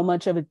how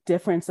much of a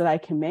difference that I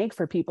can make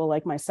for people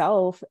like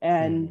myself.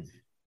 And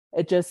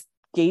it just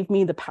gave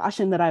me the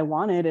passion that I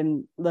wanted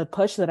and the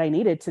push that I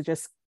needed to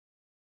just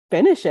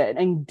finish it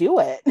and do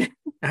it.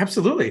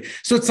 Absolutely.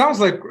 So it sounds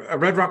like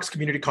Red Rocks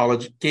Community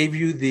College gave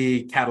you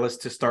the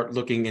catalyst to start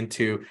looking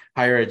into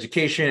higher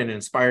education and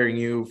inspiring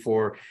you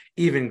for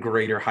even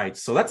greater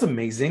heights. So that's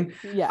amazing.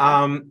 Yeah.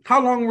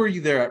 How long were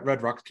you there at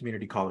Red Rocks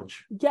Community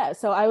College? Yeah.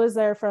 So I was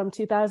there from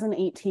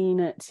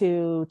 2018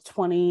 to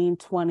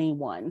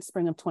 2021,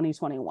 spring of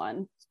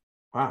 2021.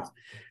 Wow.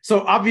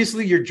 So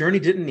obviously your journey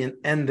didn't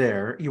end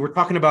there. You were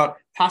talking about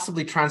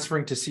possibly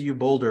transferring to CU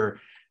Boulder.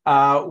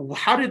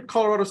 How did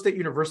Colorado State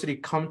University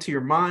come to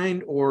your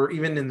mind or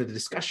even in the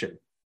discussion?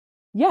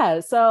 Yeah.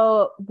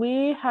 So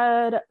we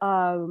had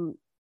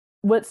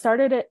what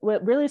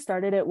really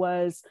started it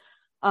was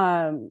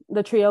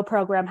the TRIO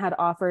program had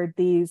offered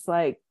these,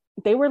 like,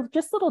 they were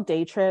just little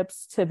day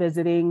trips to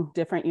visiting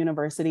different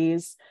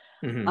universities.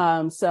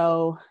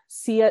 So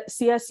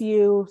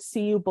CSU,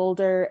 CU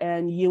Boulder,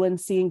 and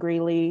UNC and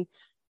Greeley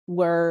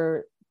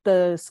were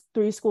the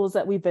three schools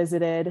that we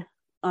visited.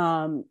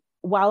 While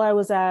I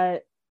was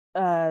at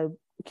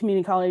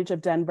Community College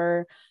of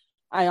Denver,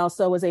 I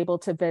also was able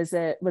to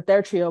visit with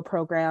their TRIO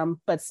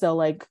program, but still,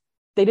 like,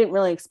 they didn't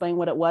really explain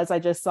what it was. I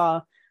just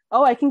saw,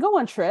 oh, I can go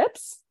on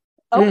trips.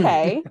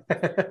 Okay.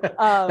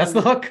 That's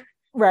the hook.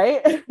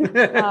 Right.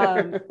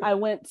 I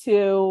went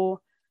to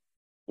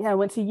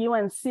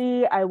UNC.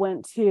 I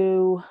went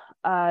to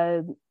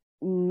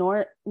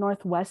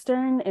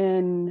Northwestern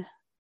in,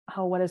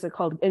 what is it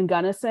called? In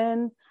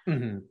Gunnison.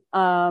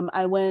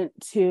 I went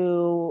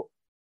to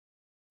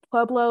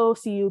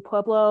CU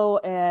Pueblo,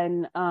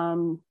 and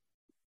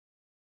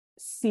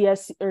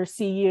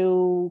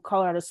CU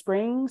Colorado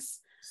Springs.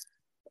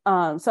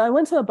 So I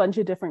went to a bunch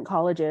of different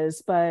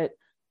colleges, but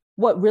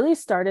what really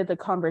started the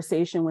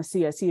conversation with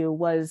CSU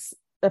was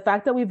the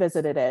fact that we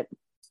visited it.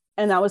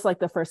 And that was like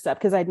the first step,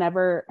 because I'd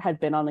never had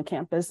been on the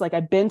campus. Like,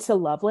 I'd been to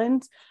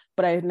Loveland,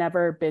 but I had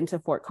never been to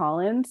Fort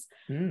Collins.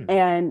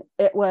 And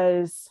it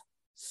was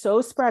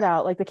so spread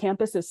out. Like, the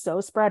campus is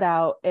so spread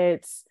out.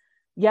 It's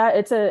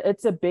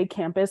a big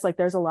campus. Like,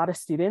 there's a lot of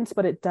students,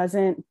 but it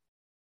doesn't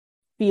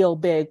feel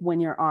big when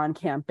you're on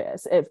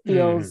campus. It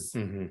feels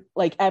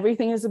like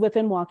everything is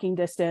within walking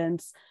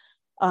distance.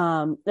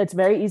 It's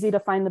very easy to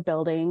find the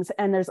buildings.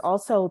 And there's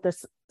also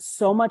this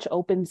so much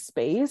open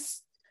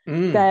space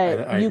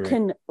that I you agree.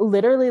 Can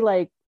literally,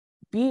 like,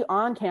 be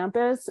on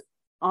campus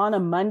on a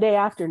Monday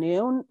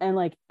afternoon and,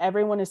 like,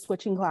 everyone is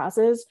switching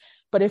classes.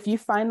 But if you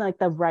find, like,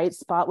 the right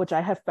spot, which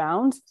I have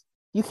found,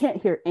 you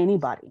can't hear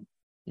anybody.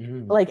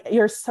 Like,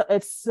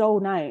 it's so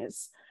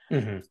nice.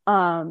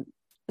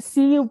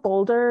 CU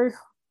Boulder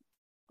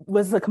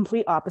was the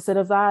complete opposite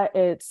of that.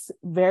 It's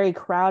very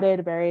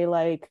crowded, very,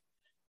 like,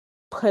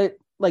 put,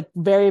 like,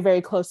 very,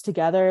 very close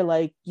together.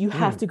 Like, you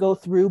have to go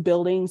through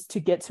buildings to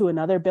get to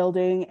another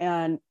building,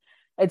 and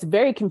it's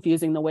very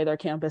confusing the way their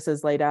campus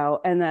is laid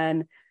out. And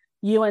then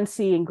UNC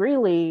and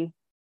Greeley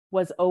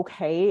was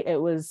okay.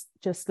 It was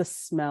just the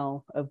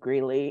smell of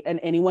Greeley, and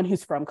anyone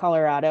who's from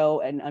Colorado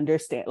and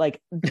understand,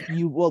 like,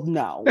 you will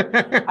know.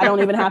 I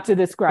don't even have to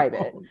describe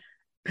it.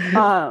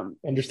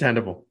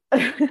 Understandable.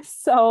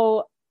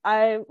 So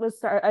I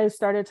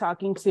started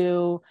talking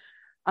to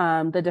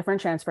the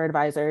different transfer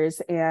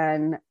advisors,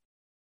 and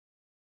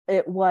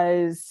it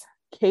was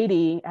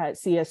Katie at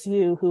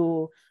CSU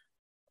who,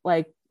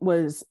 like,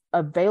 was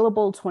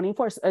available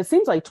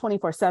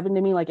 24/7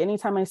 to me. Like,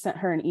 anytime I sent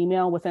her an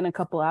email, within a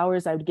couple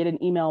hours I would get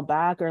an email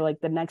back, or, like,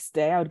 the next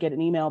day I would get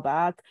an email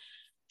back.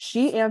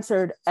 She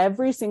answered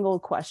every single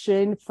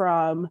question,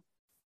 from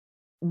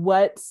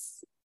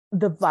what's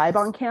the vibe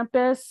on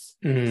campus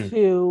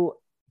to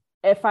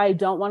if I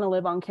don't want to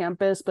live on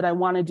campus but I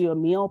want to do a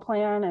meal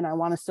plan and I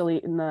want to still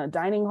eat in the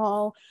dining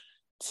hall,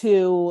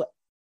 to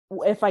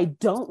if I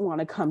don't want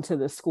to come to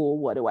the school,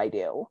 what do I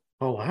do?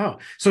 Oh, wow.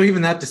 So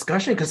even that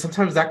discussion, because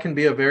sometimes that can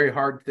be a very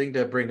hard thing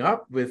to bring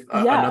up with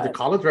another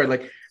college, right?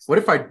 Like, what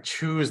if I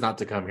choose not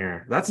to come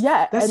here? That's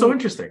so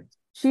interesting.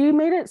 She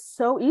made it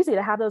so easy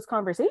to have those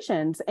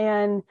conversations.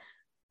 And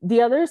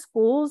the other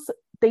schools,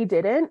 they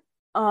didn't.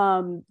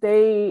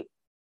 They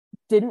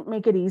didn't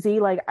make it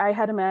easy. Like, I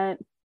had met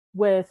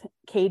with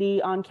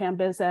Katie on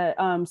campus at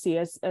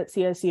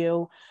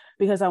CSU,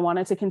 because I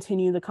wanted to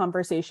continue the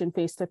conversation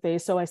face to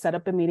face. So I set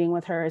up a meeting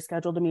with her. I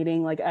scheduled a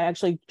meeting. Like, I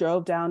actually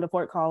drove down to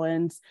Fort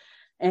Collins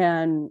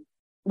and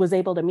was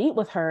able to meet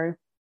with her.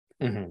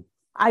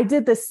 I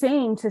did the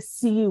same to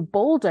CU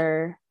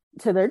Boulder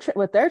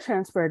with their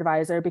transfer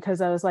advisor,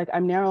 because I was like,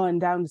 I'm narrowing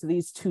down to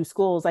these two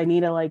schools. I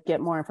need to, like, get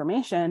more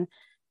information.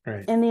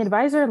 Right. And the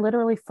advisor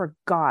literally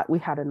forgot we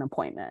had an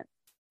appointment.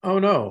 Oh,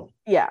 no.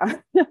 Yeah.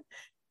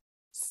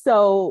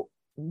 So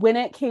when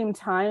it came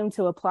time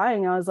to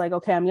applying, I was like,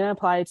 okay, I'm going to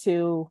apply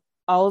to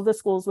all of the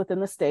schools within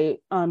the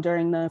state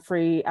during the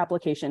free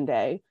application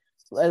day.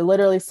 I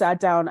literally sat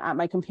down at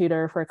my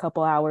computer for a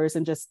couple hours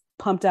and just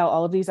pumped out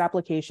all of these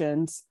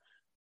applications.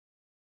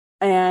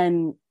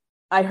 And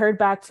I heard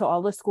back to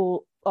all the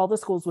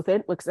schools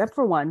within, except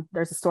for one.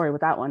 There's a story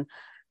with that one.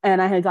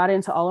 And I had got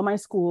into all of my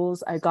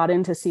schools. I got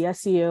into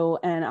CSU,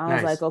 and I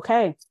was like,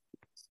 okay,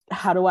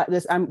 how do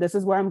this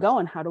is where I'm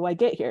going. How do I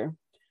get here?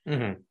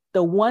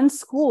 The one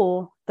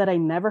school that I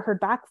never heard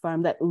back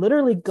from, that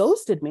literally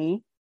ghosted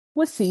me,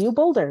 was CU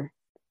Boulder.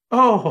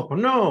 Oh,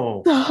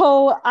 no.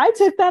 So I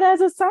took that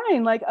as a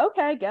sign, like,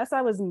 okay, I guess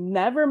I was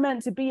never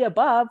meant to be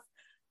above.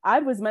 I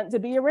was meant to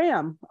be a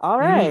Ram. All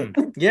right.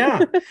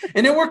 Yeah.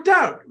 And it worked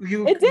out. It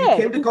You did.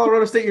 came to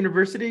Colorado State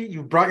University.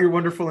 You brought your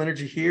wonderful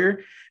energy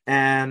here.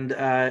 And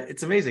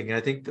it's amazing. And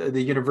I think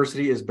the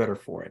university is better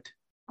for it.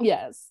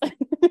 Yes.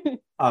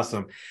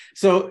 Awesome.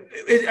 So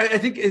I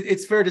think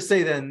it's fair to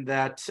say then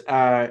that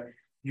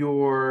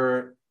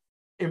your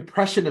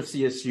impression of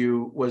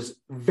CSU was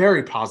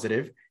very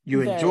positive.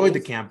 You enjoyed the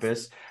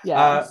campus.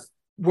 Yes.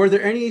 Were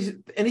there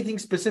anything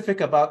specific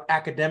about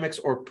academics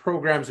or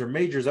programs or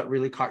majors that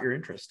really caught your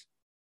interest?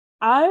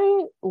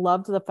 I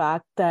loved the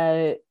fact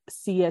that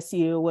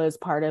CSU was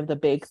part of the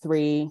big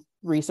three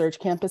research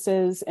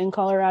campuses in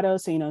Colorado.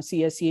 So,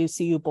 CSU,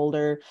 CU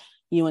Boulder,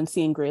 UNC,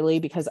 and Greeley,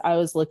 because I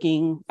was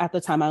looking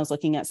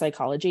at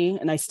psychology,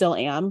 and I still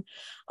am.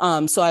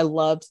 So I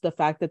loved the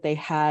fact that they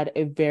had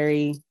a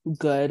very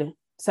good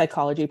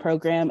psychology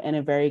program and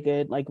a very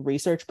good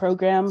research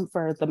program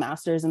for the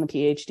masters and the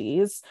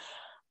PhDs.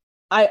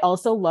 I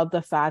also love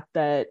the fact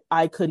that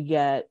I could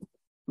get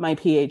my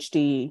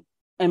PhD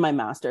and my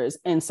master's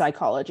in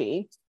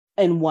psychology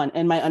and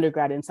my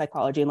undergrad in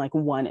psychology in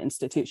one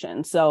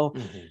institution. So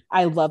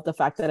I love the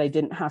fact that I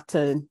didn't have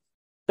to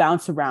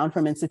bounce around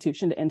from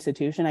institution to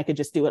institution. I could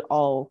just do it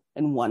all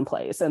in one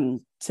place.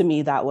 And to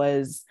me, that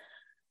was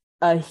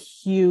a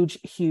huge,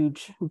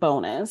 huge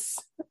bonus,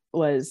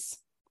 was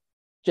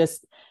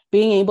just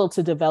being able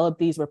to develop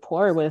these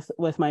rapport with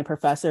my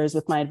professors,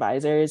 with my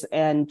advisors,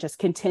 and just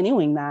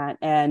continuing that,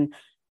 and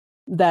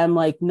them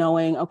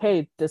knowing,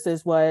 okay, this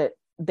is what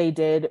they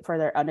did for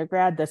their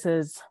undergrad.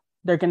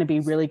 They're going to be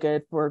really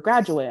good for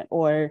graduate,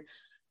 or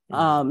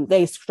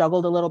they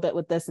struggled a little bit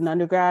with this in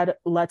undergrad.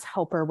 Let's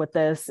help her with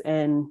this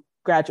in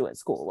graduate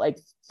school. Wow.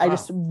 I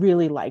just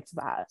really liked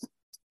that.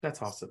 That's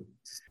awesome.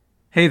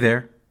 Hey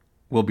there.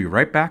 We'll be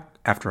right back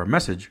after a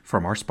message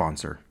from our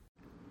sponsor.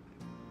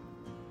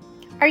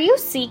 Are you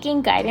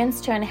seeking guidance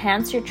to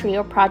enhance your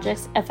TRIO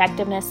project's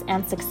effectiveness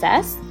and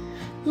success?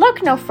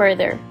 Look no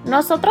further.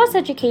 Nosotros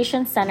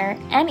Education Center,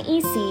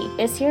 NEC,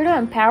 is here to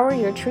empower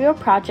your TRIO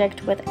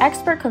project with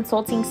expert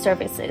consulting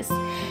services.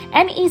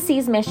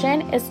 NEC's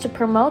mission is to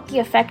promote the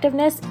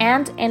effectiveness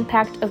and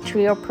impact of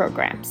TRIO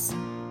programs.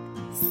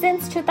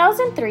 Since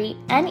 2003,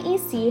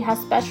 NEC has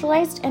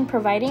specialized in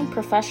providing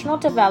professional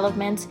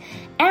development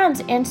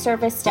and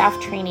in-service staff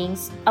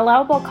trainings,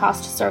 allowable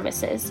cost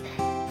services,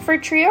 for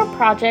TRIO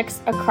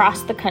projects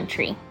across the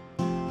country.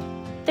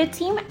 The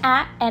team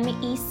at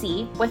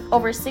NEC, with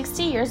over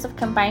 60 years of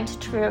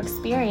combined TRIO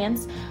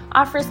experience,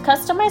 offers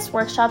customized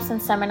workshops and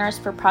seminars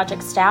for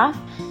project staff,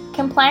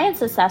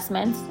 compliance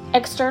assessments,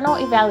 external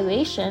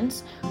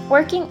evaluations,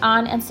 working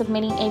on and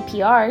submitting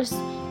APRs,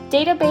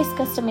 database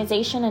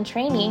customization and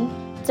training,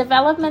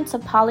 development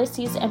of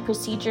policies and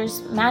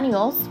procedures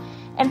manuals,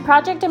 and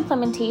project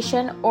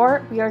implementation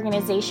or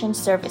reorganization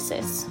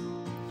services.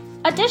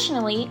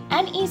 Additionally,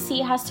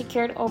 NEC has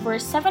secured over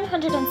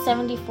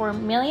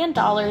 $774 million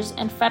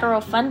in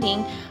federal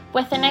funding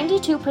with a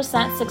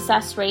 92%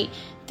 success rate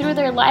through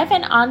their live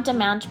and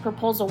on-demand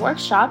proposal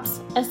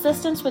workshops,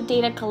 assistance with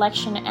data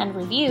collection and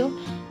review,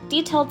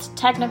 detailed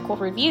technical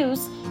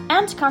reviews,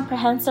 and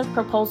comprehensive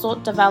proposal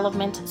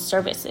development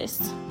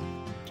services.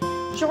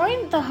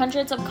 Join the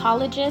hundreds of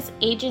colleges,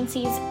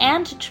 agencies,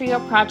 and TRIO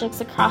projects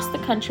across the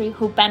country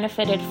who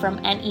benefited from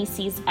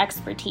NEC's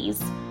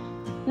expertise.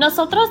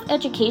 Nosotros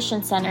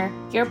Education Center,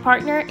 your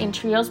partner in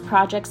TRIO's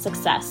project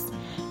success.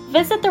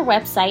 Visit their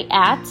website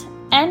at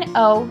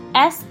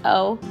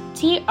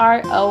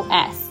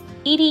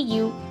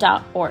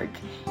nosotros.edu.org.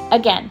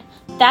 Again,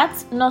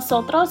 that's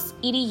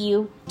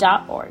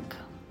nosotrosedu.org.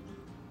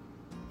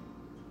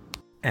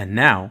 And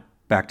now,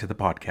 back to the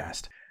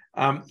podcast.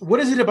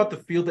 What is it about the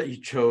field that you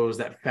chose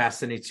that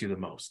fascinates you the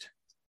most?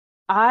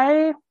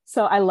 I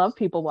love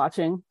people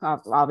watching,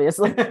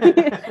 obviously.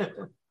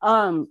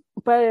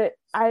 But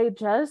I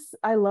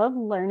love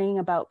learning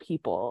about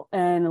people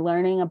and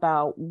learning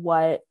about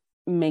what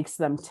makes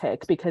them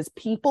tick, because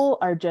people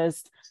are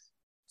just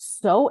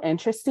so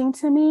interesting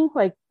to me.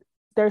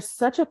 There's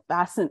such a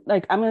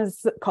I'm going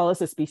to call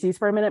this a species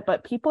for a minute,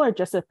 but people are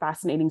just a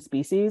fascinating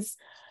species,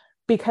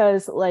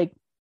 because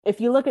if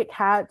you look at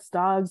cats,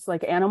 dogs,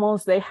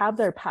 animals, they have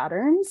their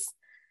patterns,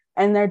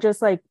 and they're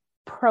just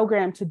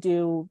programmed to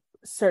do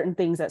certain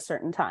things at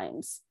certain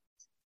times.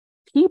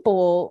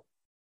 People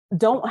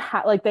don't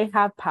have they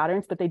have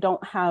patterns, but they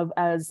don't have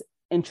as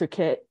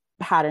intricate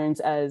patterns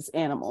as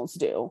animals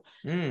do.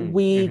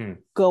 We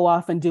go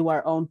off and do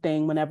our own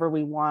thing whenever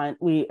we want.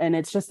 And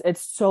it's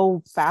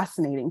so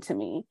fascinating to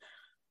me.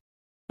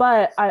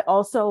 But I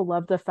also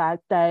love the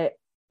fact that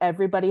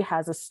everybody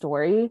has a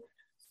story,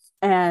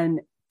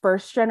 and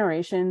first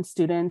generation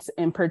students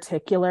in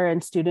particular,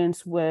 and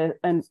students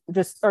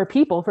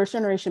first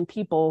generation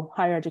people,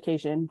 higher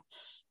education,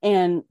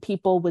 and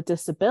people with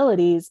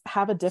disabilities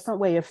have a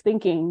different way of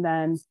thinking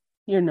than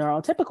your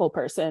neurotypical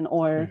person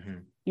or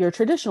your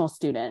traditional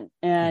student.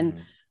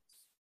 And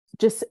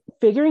just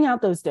figuring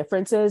out those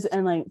differences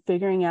and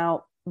figuring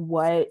out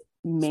what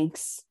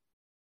makes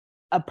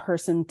a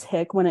person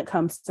tick when it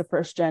comes to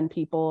first gen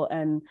people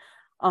and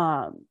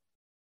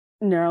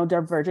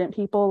neurodivergent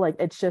people. Like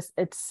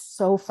it's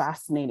so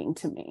fascinating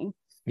to me.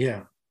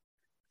 Yeah.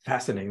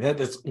 Fascinating.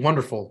 That's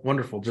wonderful.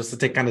 Wonderful. Just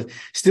to kind of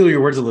steal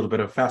your words a little bit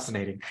of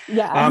fascinating.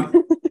 Yeah.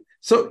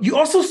 So you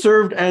also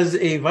served as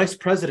a vice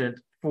president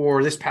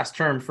for this past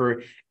term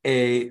for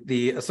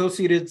the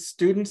Associated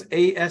Students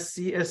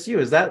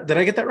ASCSU. Did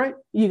I get that right?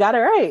 You got it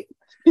right.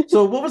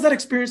 So what was that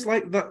experience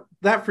like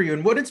that for you?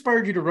 And what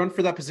inspired you to run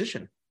for that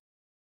position?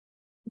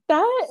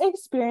 That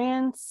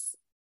experience,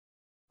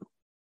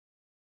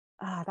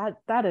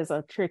 that is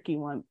a tricky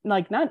one.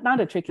 Like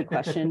not a tricky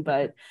question,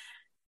 but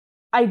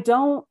I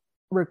don't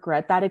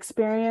regret that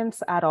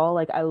experience at all.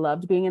 Like I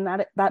loved being in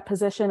that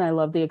position. I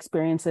love the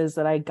experiences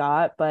that I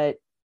got, but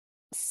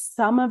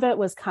some of it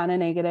was kind of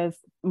negative.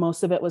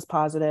 Most of it was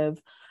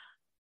positive.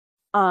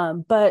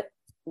 But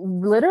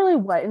literally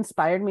what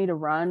inspired me to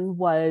run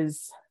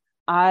was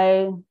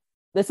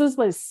this was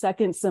my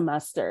second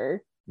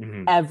semester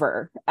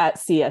ever at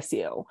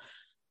CSU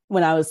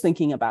when I was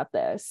thinking about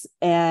this.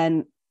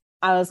 And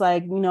I was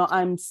like,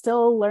 I'm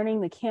still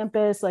learning the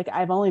campus. Like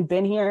I've only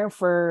been here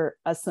for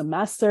a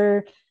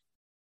semester.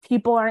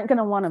 People aren't going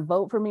to want to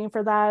vote for me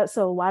for that.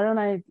 So why don't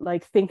I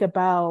like think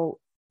about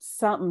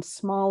something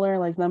smaller?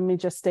 Like, let me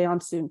just stay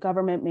on student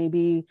government,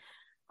 maybe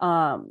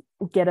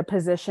get a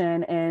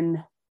position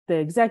in the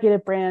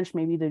executive branch,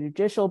 maybe the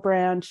judicial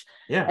branch.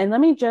 Yeah. And let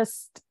me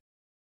just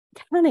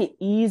kind of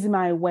ease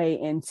my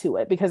way into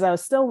it, because I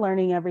was still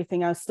learning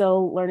everything. I was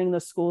still learning the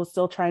school,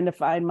 still trying to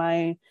find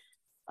my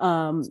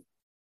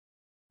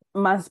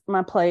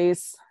my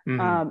place.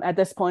 At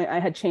this point I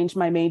had changed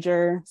my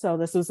major, so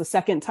this was the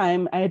second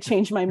time I had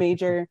changed my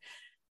major.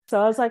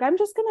 So I was like, I'm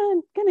just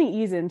gonna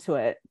ease into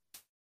it.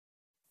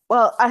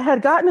 Well, I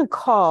had gotten a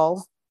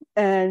call,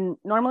 and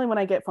normally when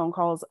I get phone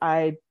calls,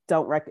 I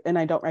don't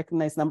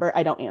recognize number,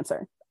 I don't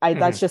answer.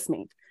 That's just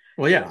me.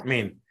 Well, yeah, I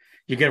mean,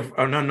 you get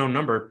an unknown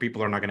number,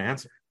 people are not going to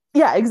answer.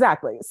 Yeah,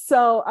 exactly.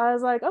 So I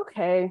was like,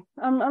 okay,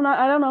 I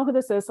don't know who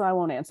this is, so I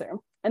won't answer.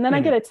 And then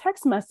I get a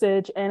text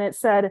message, and it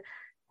said,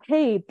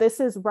 hey, this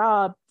is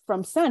Rob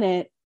from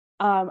Senate.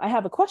 I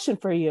have a question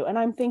for you. And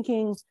I'm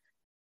thinking,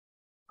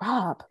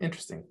 Rob.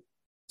 Interesting.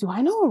 Do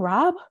I know a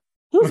Rob?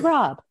 Who's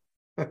Rob?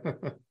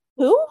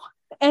 Who?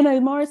 And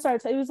Amara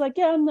starts, he was like,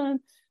 yeah, I'm the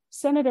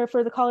senator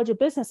for the College of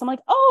Business. I'm like,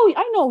 oh,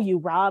 I know you,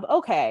 Rob.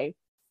 Okay.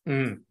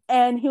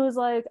 And he was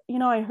like,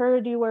 I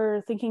heard you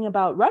were thinking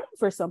about running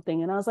for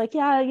something. And I was like,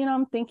 yeah,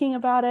 I'm thinking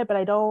about it, but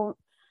I don't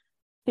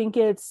think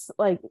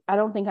I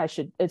don't think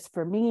it's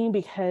for me,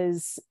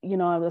 because,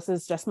 this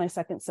is just my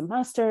second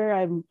semester.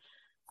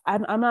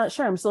 I'm not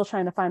sure. I'm still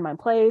trying to find my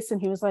place. And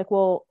he was like,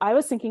 well, I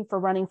was thinking for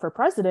running for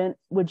president.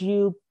 Would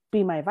you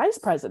be my vice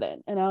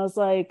president? And I was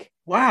like,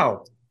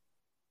 wow.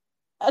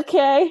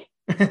 Okay.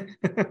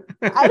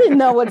 I didn't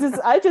know what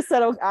to. I just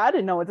said, okay, I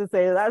didn't know what to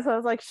say to that. So I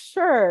was like,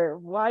 sure,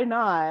 why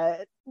not?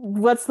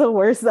 What's the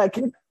worst that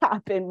can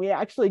happen? We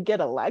actually get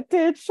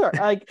elected, sure.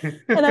 Like,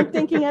 and I'm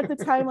thinking at the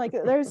time, like,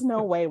 there's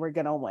no way we're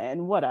gonna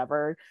win.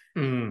 Whatever.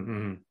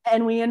 And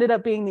we ended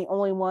up being the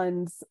only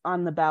ones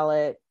on the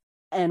ballot,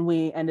 and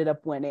we ended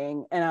up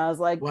winning. And I was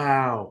like,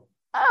 wow.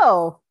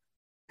 Oh.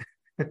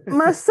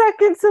 My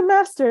second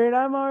semester, and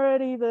I'm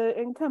already the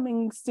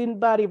incoming student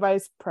body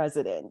vice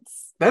president.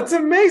 That's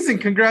amazing.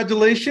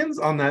 Congratulations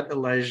on that,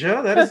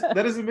 Elijah.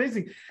 That is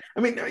amazing. I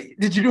mean,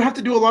 did you have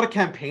to do a lot of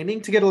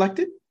campaigning to get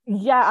elected?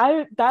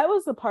 Yeah, that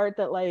was the part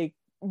that like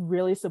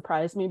really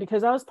surprised me,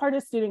 because I was part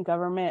of student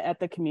government at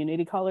the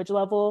community college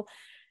level.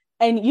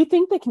 And you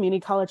think the community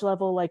college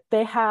level, like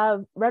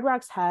Red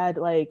Rocks had,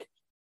 like,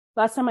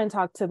 last time I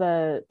talked to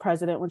the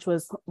president, which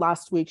was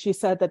last week, she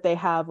said that they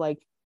have like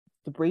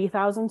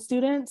 3,000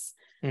 students.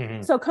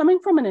 So coming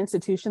from an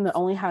institution that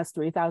only has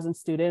 3,000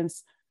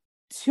 students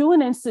to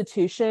an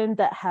institution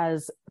that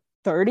has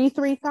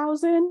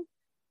 33,000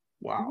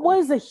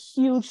 was a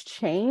huge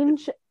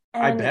change.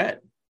 And I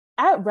bet.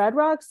 At Red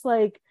Rocks,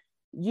 like,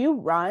 you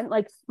run,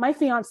 like, my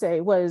fiance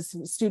was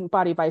student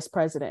body vice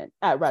president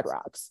at Red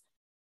Rocks,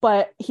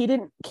 but he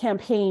didn't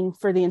campaign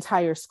for the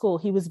entire school.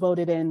 He was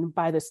voted in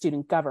by the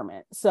student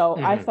government. So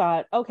I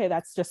thought, okay,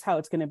 that's just how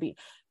it's going to be.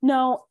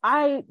 No,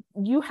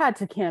 you had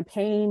to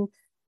campaign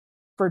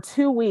for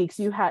 2 weeks.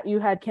 You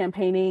had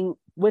campaigning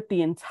with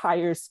the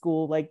entire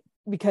school, like,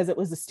 because it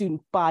was the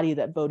student body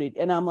that voted.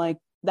 And I'm like,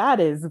 that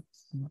is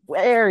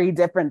very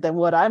different than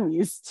what I'm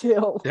used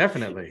to.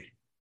 Definitely.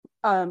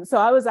 So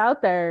I was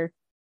out there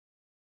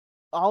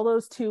all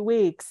those 2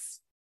 weeks,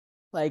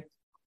 like,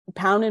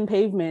 pounding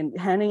pavement,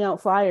 handing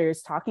out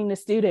flyers, talking to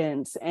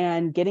students,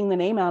 and getting the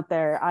name out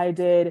there. I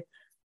did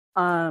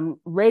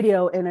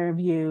radio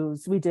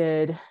interviews. We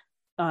did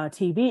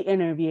TV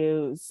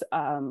interviews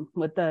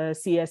with the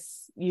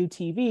CSU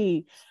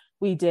TV.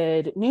 We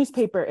did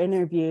newspaper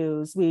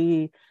interviews.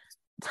 We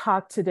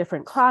talked to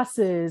different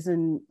classes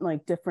and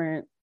like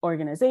different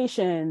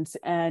organizations.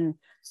 And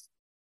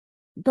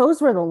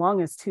those were the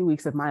longest 2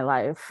 weeks of my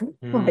life.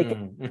 Like,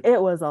 it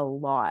was a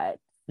lot.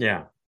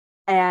 Yeah.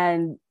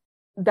 And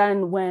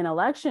then when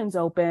elections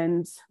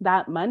opened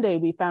that Monday,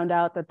 we found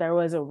out that there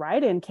was a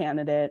write-in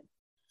candidate.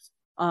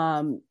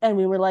 And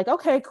we were like,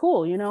 okay,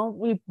 cool.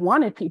 We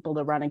wanted people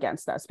to run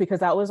against us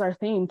because that was our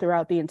theme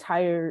throughout the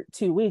entire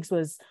 2 weeks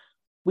was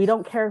we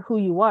don't care who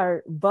you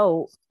are,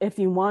 vote. If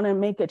you want to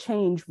make a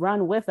change,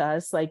 run with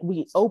us. Like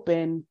we're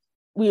opening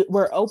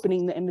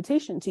the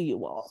invitation to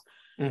you all.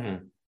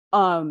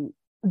 Mm-hmm.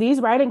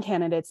 These write-in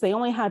candidates, they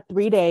only had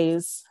 3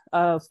 days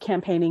of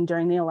campaigning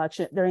during the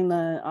election, during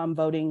the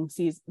voting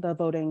season, the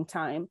voting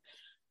time.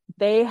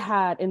 They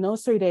had, in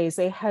those 3 days,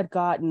 they had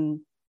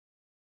gotten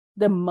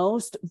the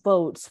most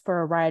votes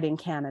for a write-in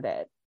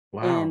candidate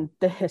in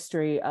the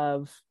history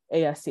of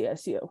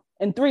ASCSU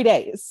in 3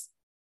 days.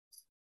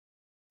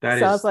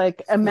 I was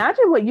like,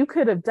 imagine what you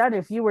could have done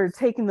if you were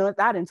taking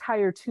that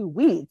entire 2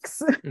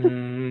 weeks.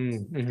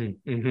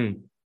 Mm-hmm. Mm-hmm.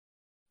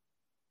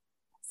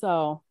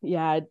 So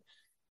yeah,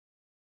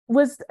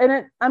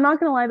 I'm not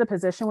gonna lie, the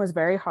position was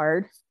very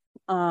hard.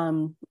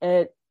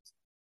 It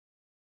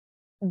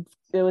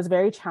was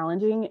very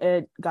challenging.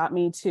 It got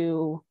me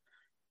to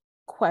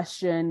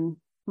question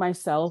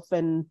myself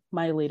and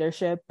my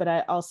leadership, but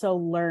I also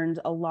learned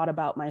a lot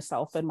about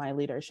myself and my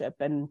leadership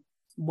and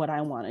what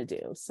I want to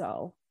do.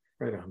 So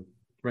right on.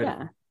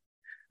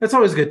 That's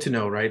always good to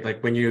know, right?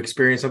 Like when you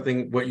experience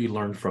something, what you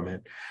learned from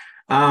it.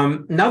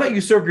 Now that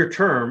you served your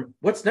term,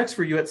 what's next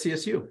for you at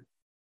CSU?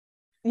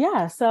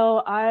 Yeah,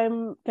 so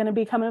I'm going to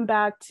be coming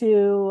back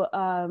to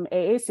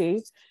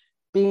AAC,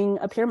 being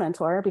a peer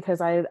mentor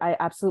because I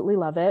absolutely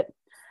love it.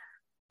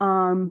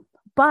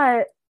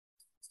 But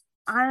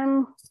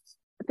I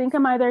think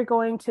I'm either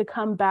going to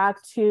come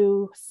back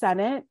to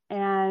Senate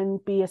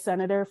and be a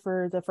senator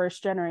for the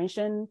first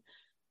generation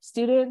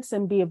students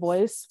and be a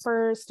voice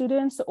for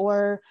students,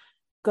 or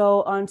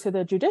go onto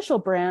the judicial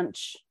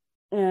branch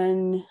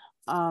and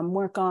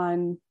work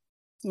on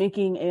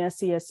making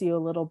ASCSU a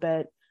little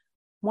bit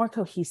more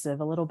cohesive,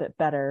 a little bit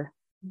better,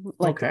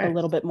 a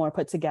little bit more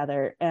put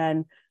together.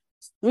 And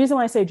the reason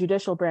why I say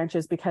judicial branch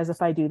is because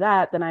if I do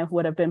that, then I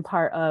would have been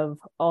part of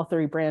all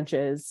 3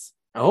 branches.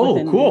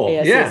 Oh, cool.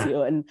 ASCSU.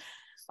 Yeah. And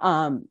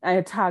I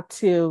had talked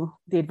to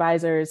the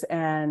advisors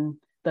and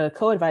the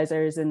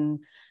co-advisors, and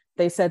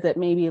they said that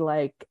maybe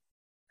like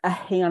a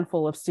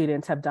handful of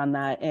students have done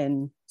that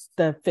in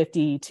the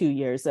 52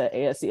 years that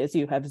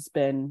ASCSU has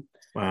been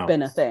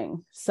a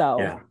thing.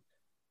 So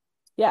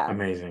yeah.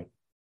 Amazing.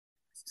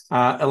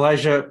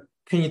 Elijah,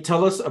 can you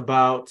tell us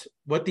about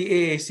what the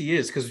AAC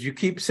is? Because you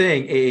keep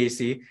saying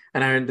AAC,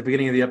 and in the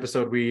beginning of the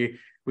episode, we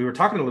were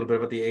talking a little bit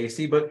about the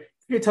AAC, but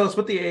can you tell us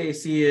what the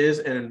AAC is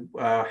and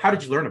how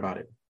did you learn about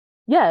it?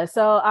 Yeah,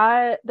 so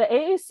the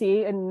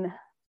AAC, and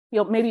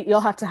you'll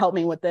have to help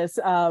me with this.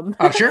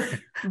 Sure,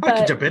 I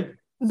can jump in.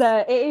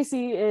 The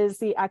AAC is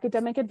the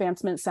Academic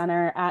Advancement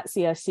Center at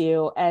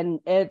CSU, and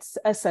it's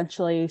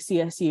essentially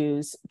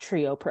CSU's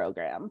TRIO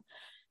program.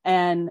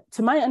 And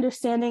to my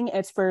understanding,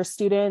 it's for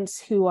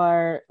students who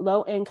are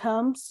low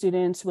income,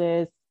 students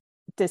with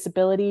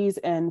disabilities,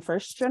 and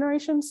first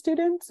generation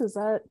students. Did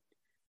I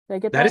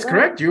get that? That is right?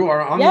 correct. You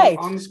are on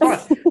the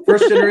spot.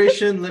 First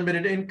generation,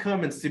 limited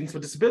income, and students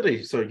with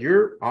disabilities. So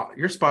you're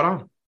spot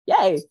on.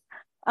 Yay.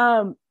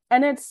 And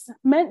it's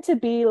meant to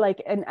be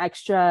like an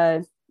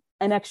extra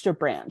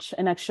branch,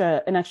 an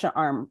extra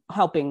arm,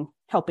 helping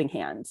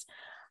hands.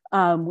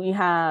 We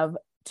have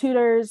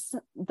tutors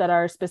that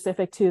are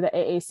specific to the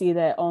AAC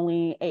that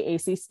only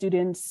AAC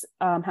students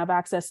have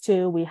access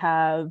to. We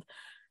have,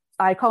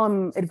 I call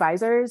them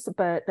advisors,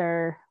 but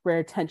they're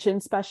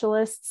retention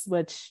specialists,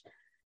 which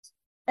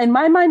in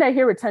my mind, I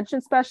hear retention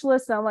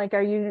specialists, and I'm like,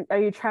 are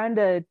you trying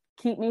to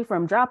keep me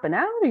from dropping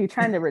out? Are you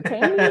trying to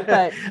retain me?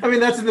 But I mean,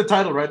 that's in the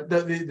title, right?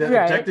 The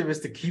objective is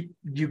to keep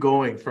you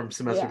going from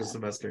semester to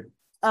semester.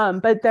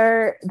 But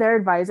they're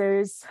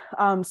advisors.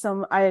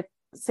 I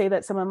say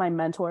that some of my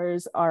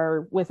mentors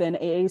are within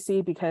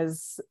AAC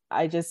because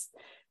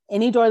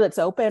any door that's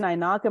open, I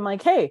knock. I'm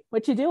like, hey,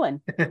 what you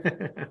doing?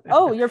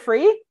 Oh, you're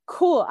free?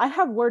 Cool. I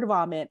have word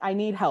vomit. I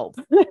need help.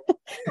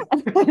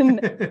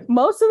 And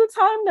most of the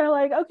time they're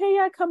like, okay,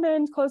 yeah, come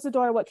in, close the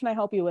door. What can I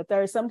help you with?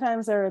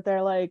 Sometimes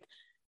they're like,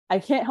 I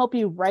can't help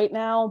you right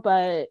now,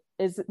 but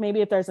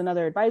maybe if there's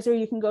another advisor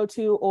you can go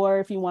to, or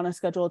if you want to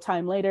schedule a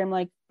time later, I'm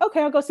like,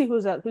 okay, I'll go see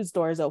whose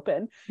door is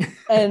open.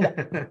 And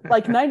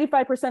like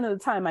 95% of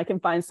the time I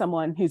can find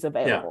someone who's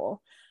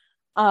available.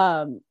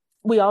 Yeah.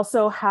 We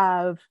also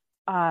have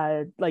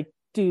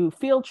do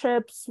field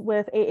trips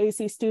with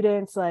AAC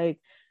students. Like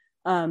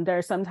there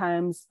are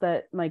sometimes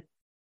that like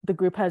the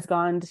group has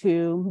gone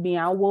to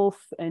Meow Wolf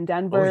in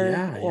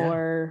Denver,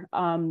 or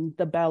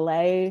the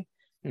ballet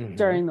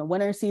during the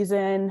winter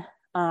season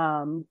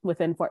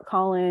within Fort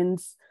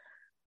Collins.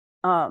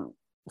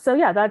 So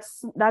yeah,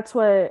 that's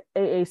what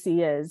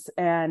AAC is.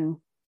 And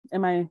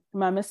am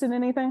I missing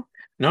anything?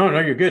 No,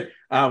 you're good.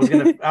 I was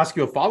going to ask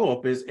you a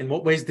follow-up is, in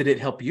what ways did it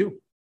help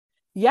you?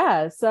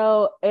 Yeah,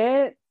 so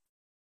it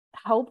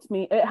helped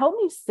me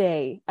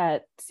stay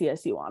at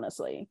CSU,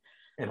 honestly.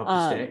 It helped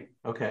you stay.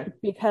 Okay.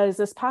 Because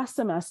this past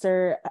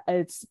semester,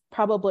 it's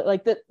probably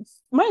like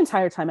my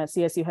entire time at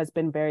CSU has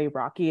been very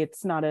rocky.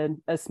 It's not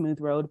a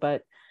smooth road,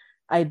 but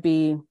I'd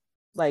be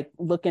like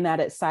looking at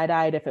it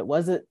side-eyed if it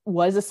was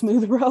a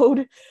smooth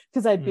road,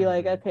 because I'd be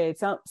like, okay,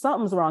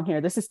 something's wrong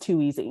here. This is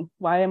too easy.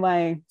 Why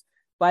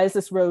is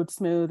this road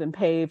smooth and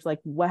paved? Like,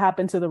 what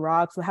happened to the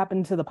rocks? What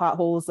happened to the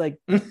potholes? Like,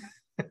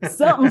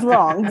 something's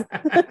wrong.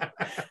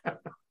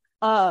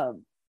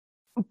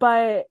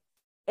 But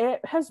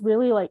it has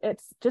really, like,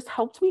 it's just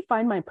helped me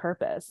find my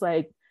purpose.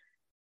 Like,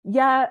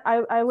 yeah,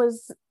 I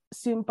was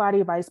student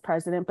body vice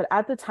president, but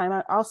at the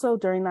time,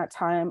 during that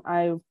time,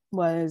 I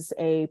was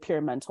a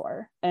peer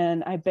mentor,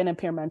 and I've been a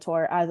peer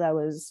mentor as I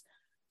was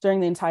during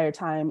the entire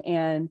time.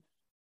 And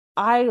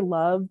I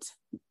loved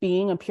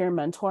being a peer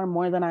mentor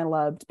more than I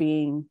loved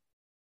being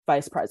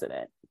vice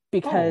president,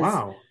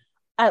 because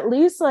at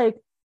least, like,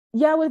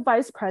 yeah, with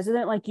vice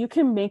president, like, you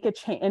can make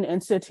an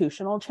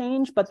institutional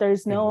change, but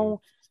there's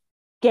no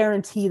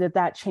guarantee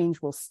that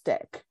change will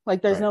stick.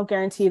 Like, there's no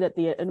guarantee that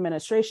the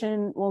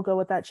administration will go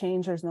with that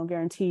change. There's no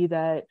guarantee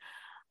that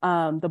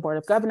the board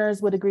of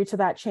governors would agree to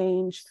that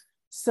change.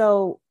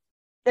 So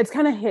it's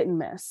kind of hit and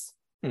miss.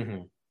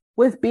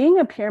 With being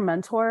a peer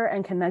mentor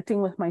and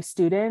connecting with my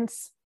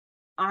students,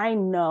 I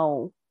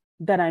know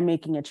that I'm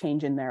making a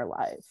change in their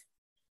life.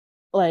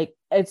 Like,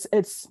 it's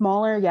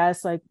smaller.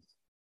 Yes. Like,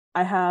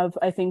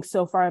 I think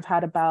so far I've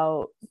had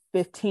about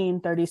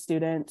 15-30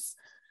 students,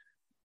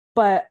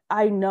 but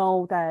I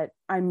know that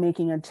I'm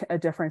making a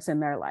difference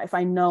in their life.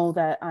 I know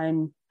that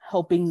I'm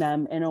helping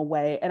them in a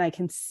way, and I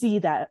can see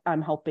that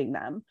I'm helping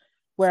them.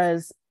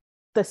 Whereas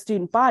the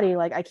student body,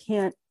 like,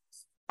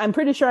 I'm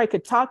pretty sure I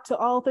could talk to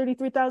all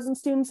 33,000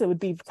 students. It would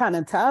be kind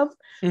of tough,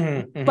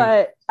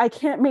 but I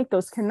can't make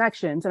those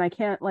connections, and I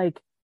can't, like,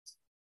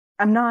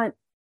 I'm not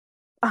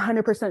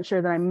 100%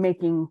 sure that I'm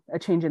making a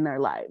change in their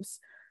lives.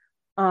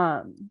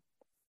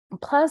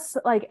 Plus,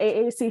 like,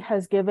 AAC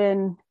has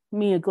given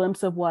me a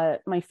glimpse of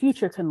what my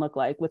future can look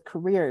like with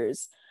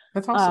careers.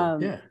 That's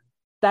awesome.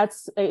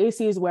 That's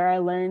AAC is where I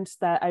learned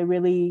that I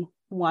really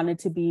wanted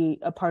to be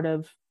a part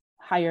of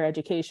higher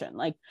education.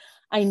 Like,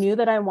 I knew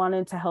that I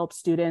wanted to help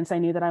students. I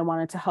knew that I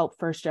wanted to help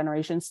first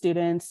generation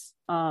students,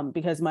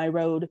 because my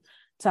road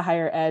to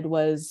higher ed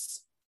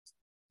was,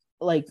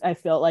 like, I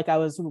felt like I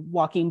was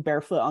walking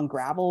barefoot on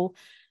gravel.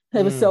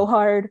 It was so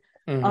hard.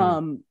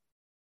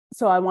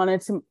 So I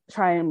wanted to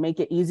try and make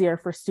it easier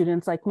for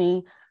students like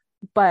me.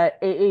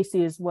 But AAC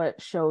is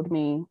what showed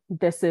me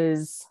this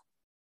is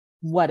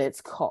what it's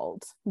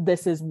called.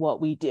 This is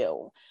what we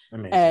do.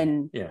 Amazing.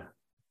 And yeah,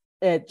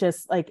 it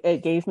just, like,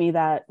 it gave me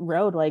that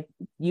road. Like,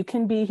 you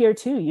can be here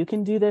too. You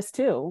can do this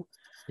too.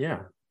 Yeah.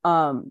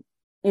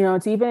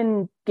 It's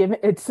even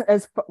it's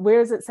as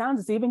weird as it sounds,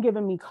 it's even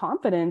given me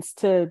confidence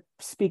to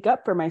speak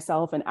up for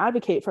myself and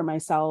advocate for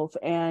myself.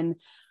 And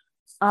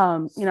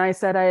I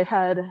said I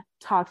had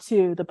talked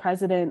to the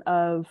president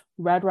of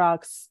Red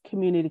Rocks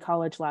Community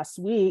College last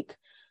week,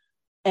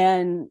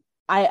 and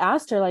I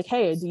asked her, like,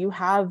 hey, do you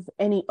have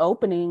any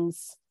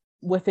openings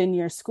within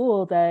your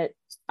school that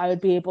I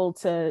would be able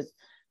to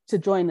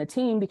join the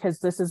team, because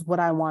this is what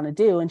I want to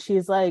do? And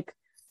she's like,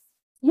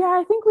 yeah,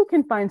 I think we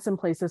can find some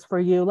places for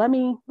you. Let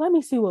me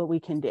see what we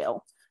can do.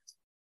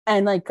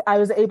 And, like, I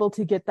was able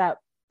to get that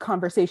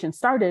conversation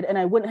started, and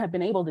I wouldn't have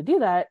been able to do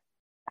that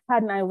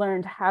hadn't I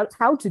learned how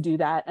to do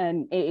that,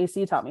 and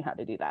AAC taught me how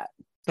to do that.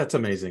 That's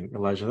amazing,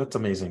 Elijah. That's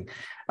amazing.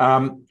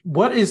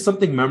 What is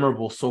something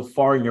memorable so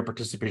far in your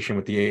participation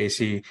with the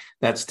AAC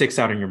that sticks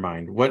out in your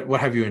mind? What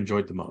have you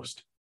enjoyed the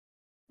most?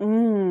 Do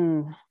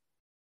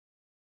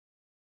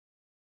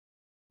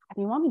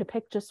you want me to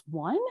pick just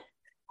one?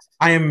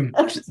 I am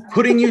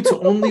putting you to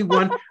only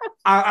one.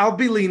 I'll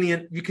be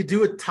lenient. You could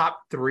do a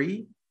top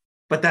 3,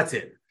 but that's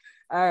it.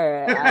 All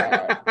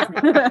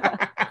right.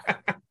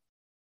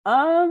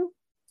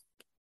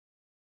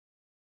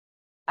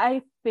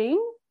 I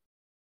think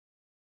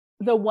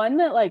the one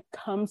that, like,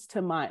 comes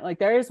to mind, like,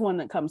 there is one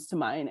that comes to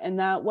mind, and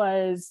that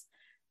was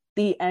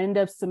the end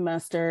of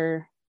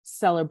semester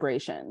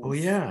celebrations. Oh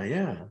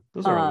yeah.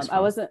 Those are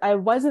always fun. I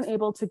wasn't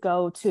able to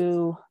go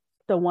to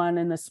the one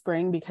in the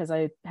spring because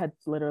I had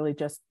literally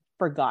just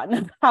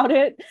forgotten about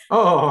it.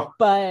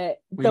 But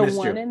the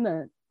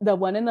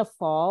one in the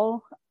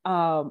fall,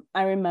 I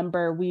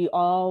remember we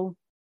all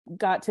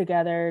got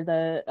together,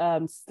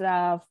 the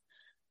staff,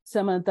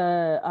 some of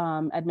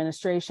the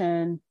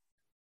administration,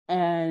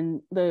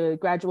 and the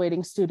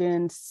graduating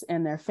students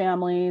and their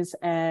families.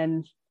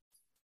 And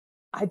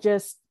I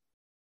just,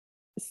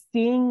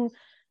 seeing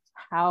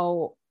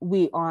how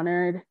we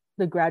honored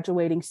the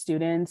graduating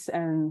students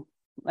and,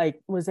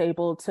 like, was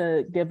able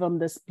to give them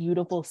this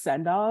beautiful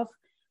send-off.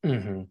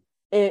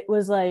 It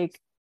was like,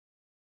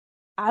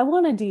 I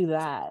want to do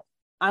that.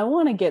 I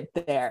want to get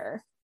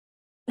there.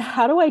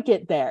 How do I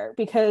get there?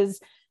 Because,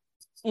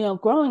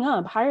 growing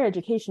up, higher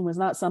education was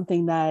not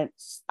something that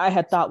I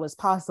had thought was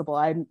possible.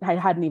 I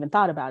hadn't even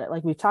thought about it.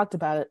 Like, we've talked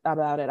about it.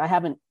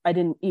 I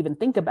didn't even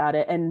think about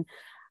it. And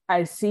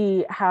I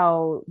see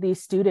how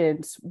these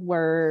students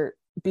were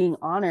being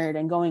honored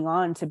and going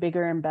on to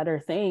bigger and better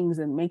things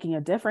and making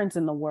a difference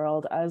in the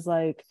world, I was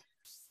like,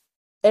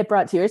 it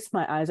brought tears to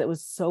my eyes. It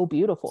was so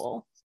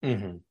beautiful.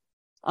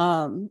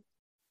 So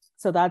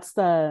that's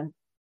the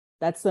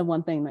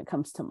one thing that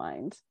comes to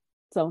mind.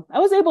 So I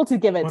was able to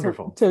give it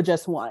to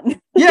just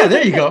one. Yeah,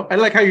 there you go. I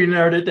like how you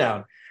narrowed it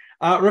down.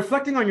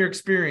 Reflecting on your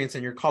experience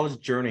and your college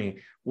journey,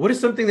 what is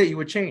something that you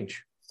would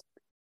change?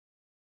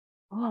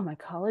 Oh, my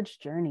college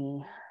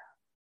journey.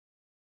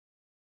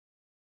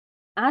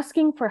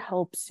 Asking for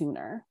help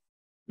sooner.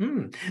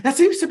 That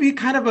seems to be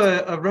kind of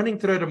a running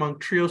thread among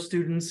TRIO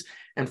students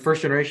and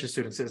first generation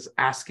students, is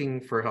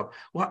asking for help.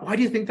 Why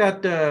do you think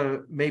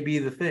that may be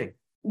the thing?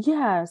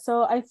 Yeah,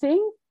 so I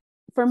think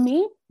for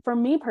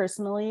me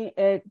personally,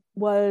 it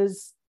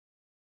was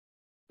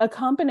a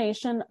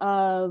combination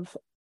of,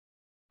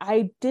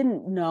 I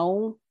didn't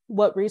know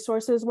what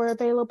resources were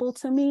available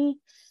to me.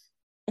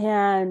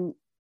 And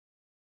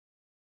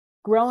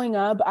growing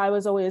up, I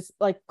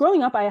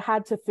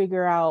had to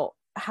figure out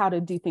how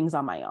to do things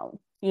on my own.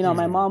 You know,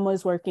 my mom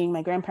was working,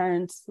 my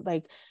grandparents,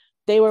 like,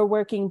 they were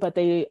working, but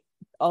they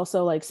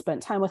also like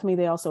spent time with me.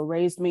 They also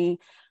raised me,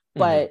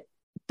 but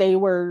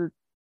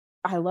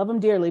I love them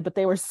dearly, but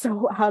they were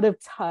so out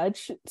of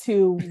touch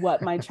to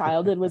what my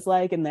childhood was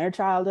like, and their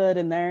childhood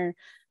and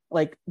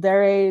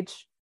their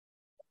age.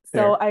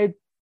 So I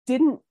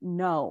didn't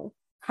know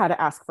how to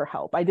ask for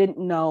help. I didn't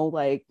know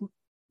like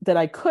that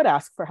I could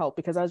ask for help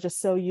because I was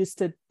just so used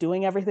to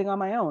doing everything on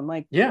my own.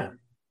 Like,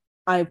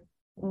 I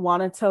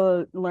wanted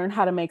to learn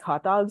how to make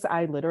hot dogs.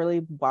 I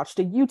literally watched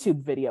a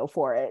YouTube video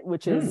for it,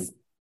 which is,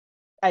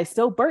 I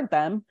still burnt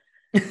them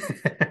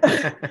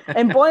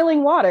in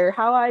boiling water.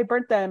 How I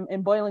burnt them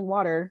in boiling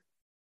water,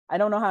 I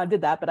don't know how I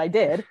did that, but I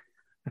did.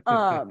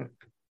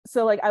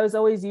 So like, I was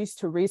always used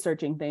to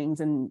researching things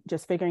and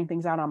just figuring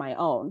things out on my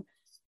own.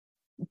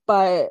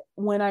 But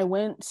when I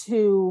went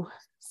to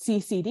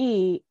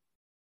CCD,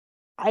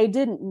 I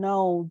didn't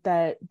know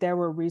that there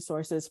were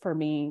resources for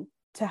me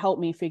to help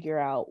me figure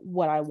out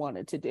what I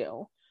wanted to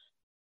do.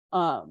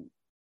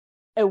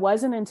 It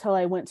wasn't until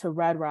I went to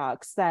Red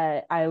Rocks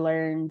that I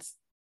learned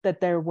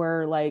that there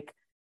were like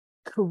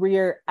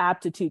career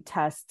aptitude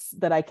tests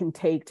that I can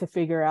take to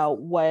figure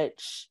out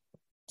which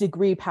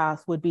degree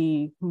path would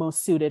be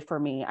most suited for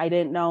me. I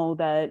didn't know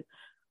that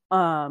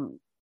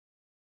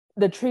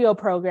the TRIO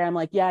program,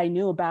 like, yeah, I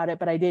knew about it,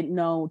 but I didn't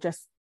know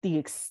just the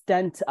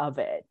extent of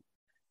it.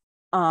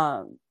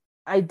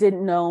 I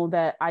didn't know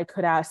that I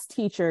could ask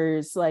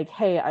teachers like,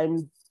 hey,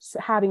 I'm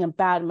having a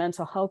bad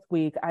mental health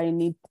week, I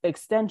need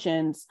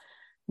extensions.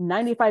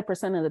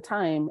 95% of the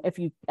time, if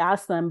you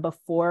ask them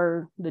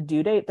before the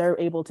due date, they're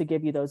able to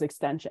give you those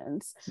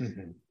extensions.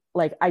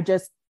 Like, I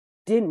just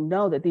didn't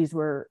know that these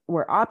were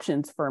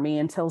options for me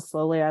until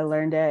slowly I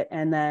learned it.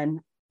 And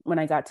then when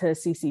I got to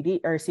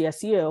CCD or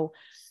CSU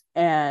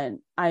and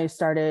I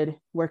started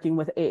working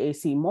with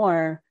AAC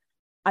more,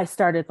 I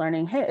started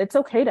learning, hey, it's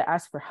okay to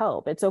ask for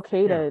help. It's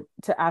okay to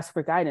ask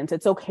for guidance.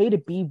 It's okay to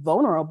be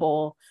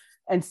vulnerable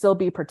and still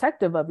be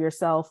protective of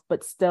yourself,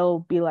 but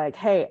still be like,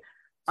 hey,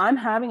 I'm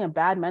having a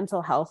bad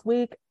mental health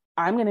week.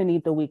 I'm going to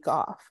need the week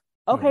off.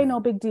 Okay,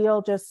 no big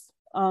deal. Just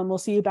we'll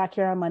see you back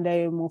here on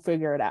Monday and we'll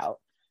figure it out.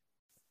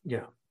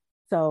 Yeah.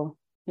 So,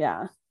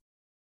 yeah.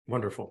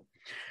 Wonderful.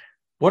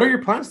 What are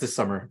your plans this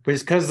summer?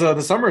 Because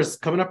the summer is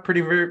coming up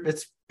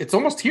it's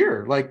almost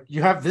here. Like,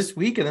 you have this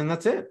week and then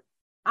that's it.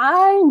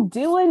 I'm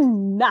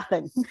doing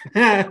nothing.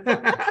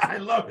 I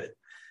love it.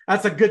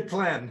 That's a good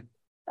plan.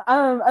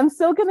 I'm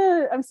still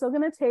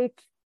gonna take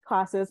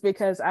classes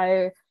because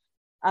I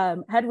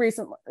had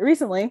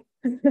recently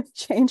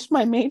changed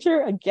my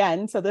major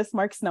again. So this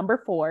marks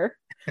number 4.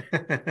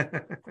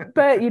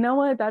 But you know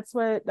what? That's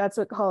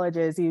what college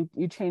is. You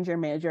change your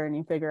major and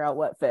you figure out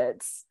what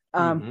fits.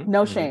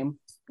 No shame.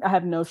 I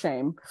have no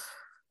shame.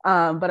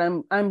 But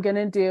I'm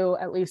gonna do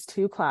at least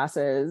 2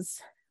 classes.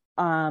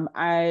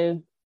 I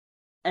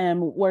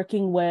am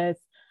working with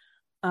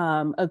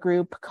a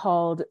group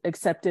called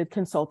Accepted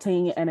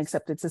Consulting and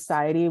Accepted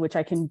Society, which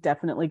I can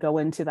definitely go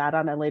into that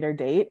on a later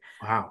date.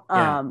 Wow.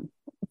 Yeah.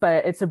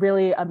 But it's a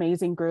really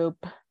amazing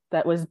group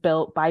that was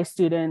built by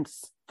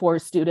students for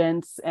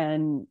students,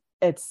 and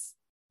it's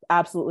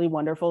absolutely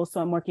wonderful. So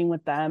I'm working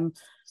with them,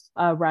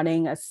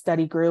 running a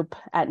study group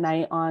at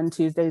night on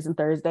Tuesdays and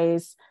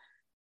Thursdays.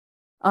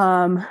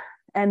 And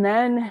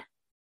then,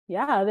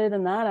 other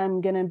than that, I'm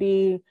going to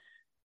be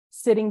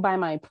sitting by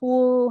my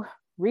pool,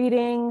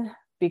 reading,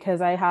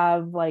 because I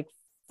have like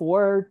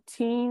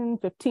 15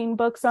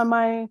 books on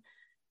my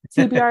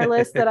TBR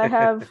list that I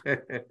have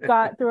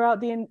got throughout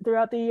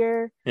the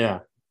year. Yeah.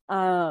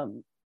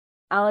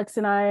 Alex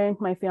and I,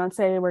 my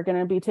fiance, we're going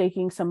to be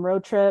taking some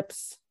road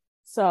trips.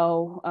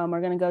 So we're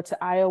going to go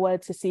to Iowa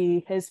to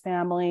see his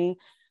family,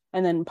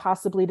 and then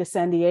possibly to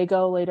San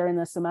Diego later in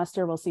the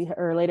semester.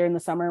 Later in the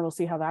summer, we'll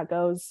see how that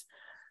goes.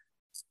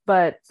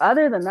 But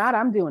other than that,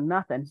 I'm doing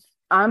nothing.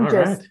 I'm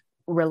just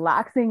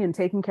relaxing and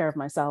taking care of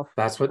myself.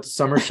 That's what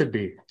summer should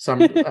be.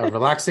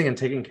 Relaxing and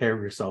taking care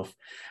of yourself.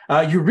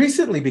 You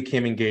recently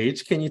became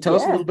engaged. Can you tell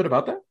us a little bit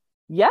about that?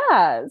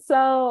 Yeah.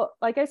 So,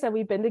 like I said,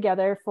 we've been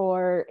together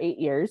for 8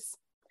 years.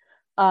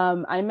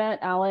 I met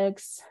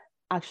Alex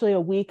actually a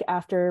week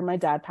after my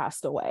dad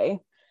passed away.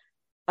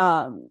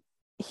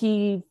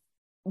 He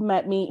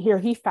met me here.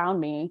 He found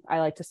me. I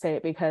like to say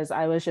it because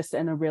I was just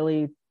in a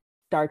really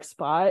dark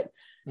spot.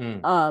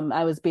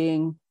 I was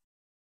being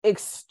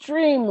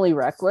extremely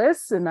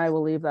reckless, and I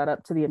will leave that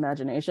up to the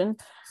imagination.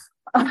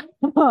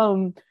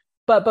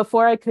 But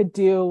before I could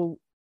do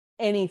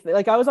anything,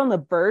 like I was on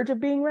the verge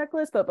of being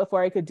reckless, but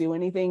before I could do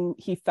anything,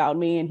 he found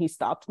me and he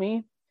stopped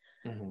me.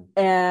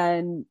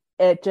 And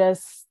it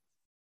just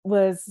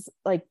was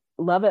like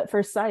love at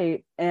first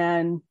sight.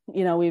 And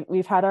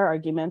we've had our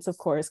arguments, of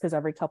course, because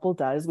every couple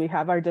does. We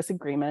have our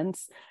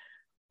disagreements.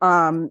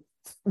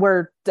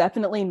 We're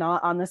definitely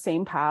not on the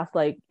same path.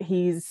 Like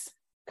he's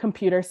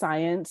computer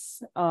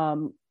science,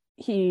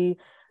 he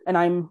and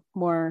I'm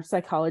more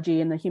psychology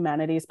and the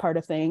humanities part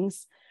of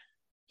things.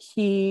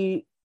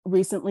 He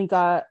recently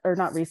got, or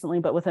not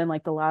recently, but within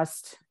like the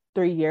last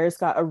 3 years,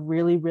 got a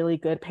really, really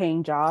good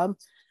paying job.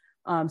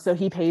 So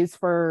he pays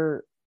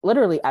for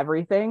literally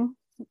everything.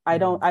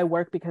 I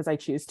work because I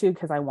choose to,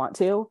 because I want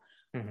to.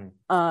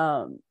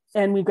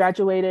 And we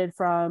graduated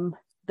from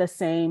the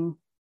same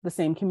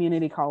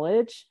community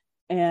college,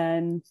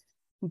 and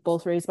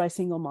both raised by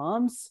single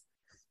moms.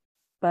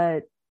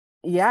 But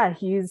yeah,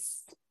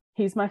 he's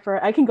my friend.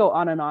 I can go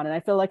on, and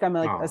I feel like I'm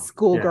like a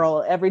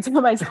schoolgirl every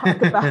time I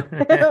talk about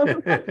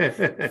him.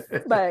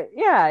 But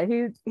yeah,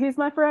 he's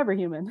my forever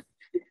human.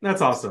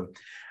 That's awesome.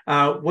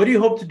 What do you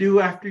hope to do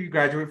after you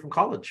graduate from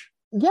college?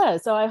 Yeah,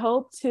 so I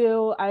hope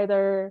to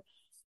I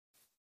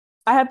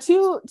have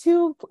two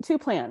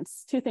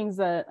plans, two things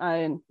that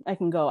I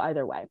can go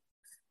either way.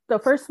 The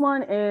first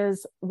one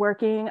is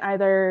working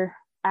either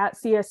at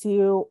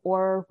CSU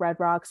or Red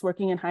Rocks,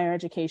 working in higher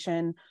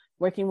education,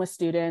 working with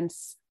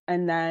students,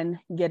 and then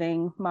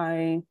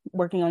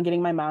working on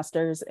getting my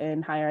master's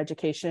in higher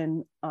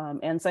education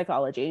and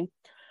psychology.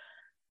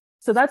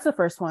 So that's the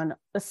first one.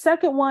 The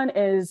second one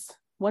is,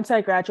 once I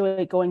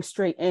graduate, going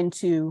straight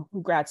into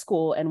grad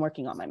school and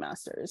working on my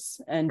master's,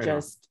 and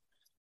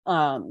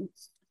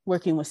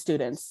working with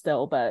students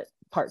still, but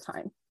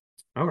part-time.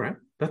 All right.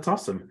 That's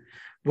awesome.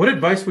 What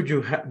advice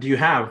do you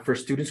have for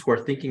students who are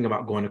thinking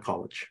about going to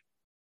college?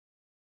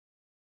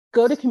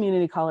 Go to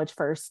community college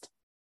first.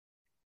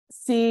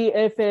 See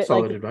if it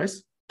solid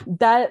advice.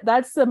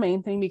 That's the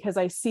main thing, because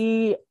I have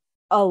seen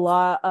a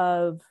lot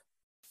of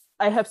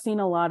 18,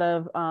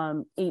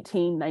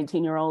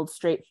 19-year-olds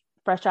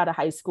fresh out of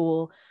high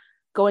school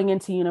going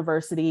into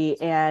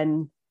university,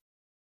 and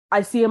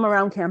I see them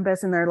around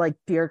campus and they're like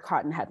deer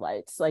caught in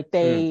headlights. Like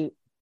most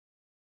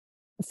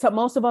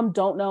of them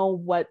don't know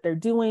what they're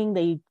doing.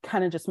 They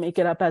kind of just make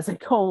it up as they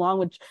go along,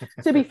 which,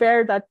 to be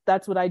fair,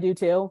 that's what I do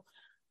too.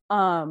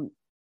 But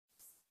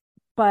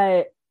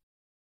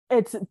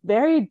it's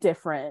very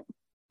different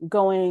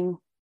going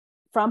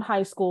from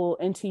high school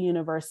into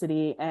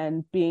university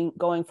and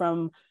going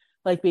from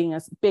like being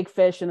a big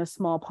fish in a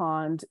small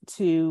pond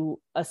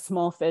to a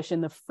small fish in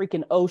the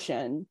freaking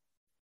ocean.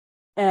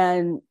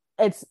 And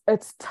it's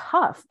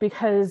tough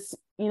because,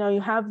 you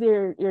have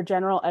your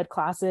general ed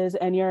classes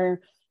and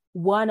you're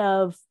one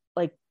of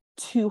like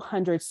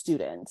 200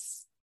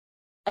 students.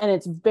 And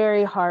it's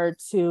very hard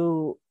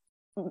to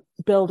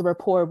build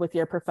rapport with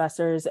your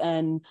professors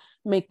and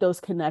make those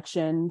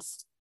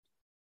connections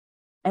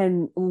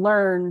and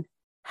learn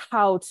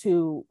how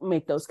to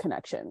make those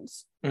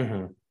connections.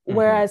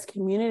 Whereas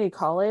community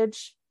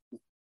college,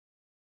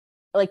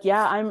 like,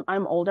 yeah,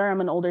 I'm older, I'm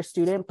an older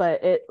student,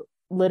 but it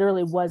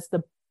literally was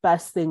the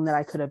best thing that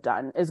I could have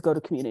done, is go to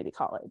community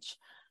college,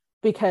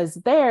 because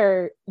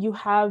there you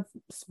have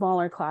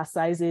smaller class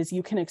sizes,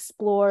 you can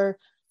explore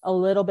a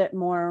little bit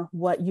more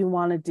what you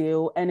want to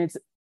do, and it's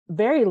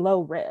very low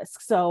risk.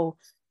 So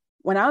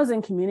when I was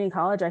in community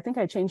college, I think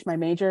I changed my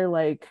major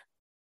like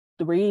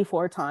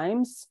 3-4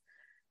 times,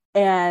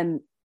 and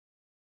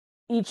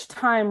each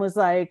time was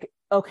like,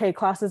 okay,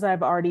 classes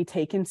I've already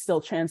taken still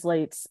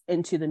translates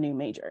into the new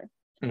major.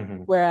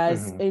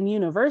 Whereas in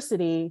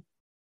university,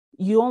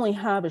 you only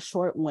have a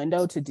short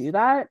window to do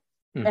that.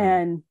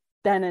 And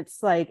then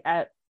it's like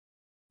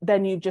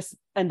then you just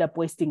end up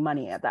wasting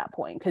money at that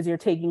point, because you're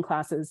taking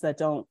classes that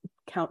don't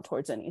count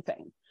towards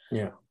anything.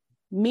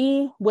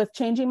 Me, with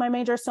changing my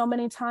major so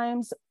many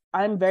times,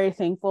 I'm very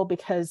thankful,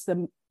 because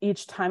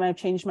each time I've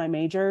changed my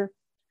major,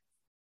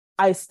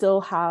 I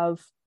still have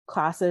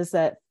classes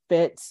that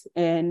fit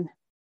in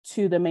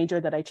to the major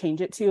that I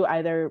change it to,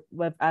 either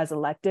as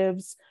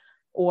electives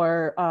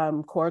or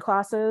core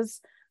classes.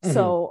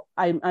 So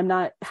I'm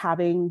not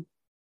having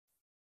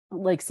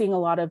seeing a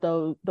lot of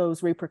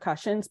those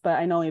repercussions, but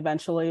I know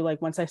eventually,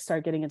 like once I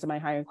start getting into my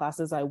higher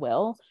classes, I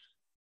will.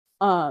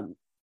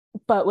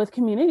 But with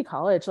community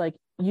college, like,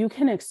 you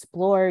can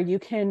explore, you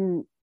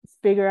can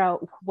figure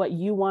out what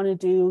you want to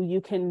do,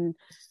 you can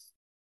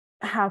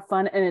have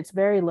fun, and it's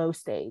very low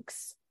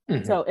stakes.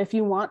 So if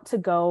you want to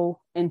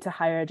go into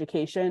higher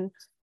education,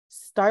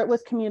 start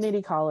with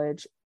community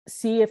college,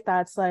 see if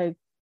that's like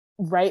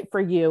right for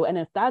you. And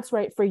if that's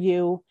right for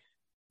you,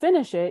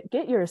 finish it,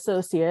 get your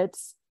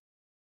associates.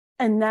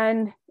 And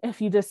then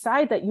if you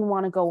decide that you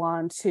want to go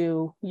on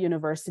to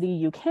university,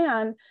 you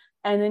can.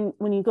 And then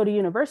when you go to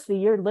university,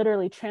 you're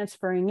literally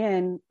transferring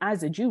in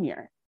as a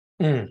junior.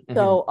 Mm-hmm.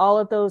 So all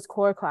of those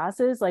core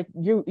classes, like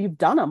you've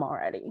done them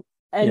already.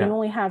 And you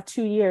only have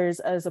 2 years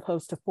as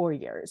opposed to 4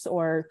 years,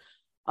 or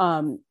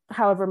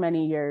however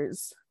many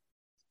years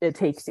it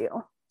takes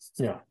you.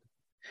 Yeah.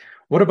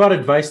 What about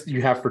advice that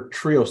you have for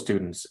trio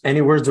students? Any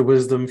words of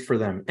wisdom for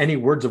them?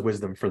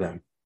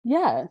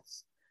 Yeah.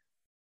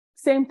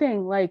 Same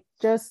thing. Like,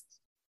 just,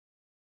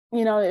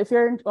 if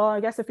you're in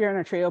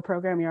a trio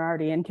program, you're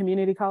already in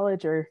community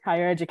college or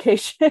higher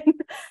education.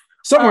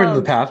 Somewhere in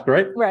the path,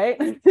 right? Right.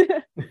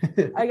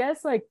 I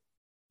guess, like,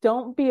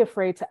 don't be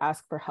afraid to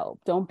ask for help.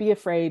 Don't be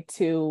afraid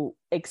to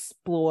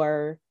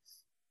explore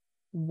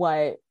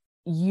what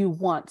you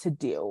want to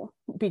do,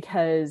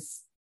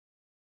 because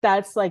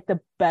that's like the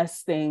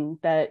best thing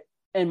that,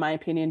 in my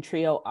opinion,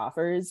 trio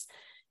offers,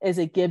 is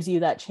it gives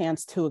you that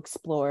chance to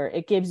explore.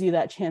 It gives you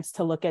that chance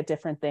to look at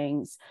different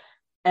things,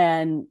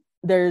 and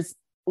there's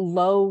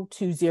low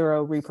to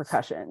zero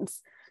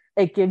repercussions.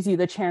 It gives you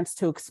the chance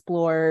to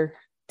explore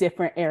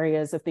different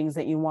areas of things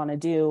that you want to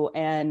do,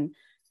 and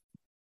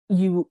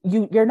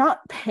you're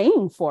not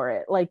paying for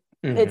it. Like,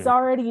 it's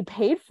already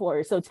paid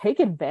for, so take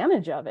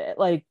advantage of it.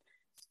 Like,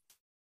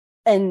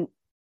 and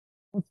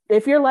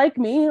if you're like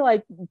me,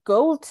 like,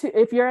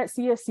 if you're at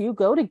CSU,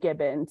 go to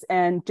Gibbons,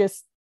 and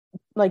just,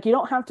 like, you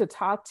don't have to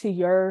talk to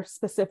your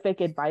specific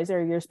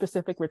advisor, your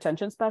specific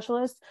retention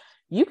specialist.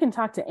 You can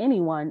talk to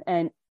anyone,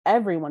 and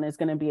everyone is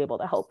going to be able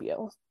to help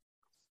you.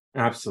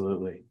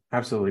 Absolutely.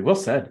 Well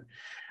said.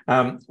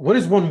 What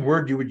is one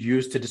word you would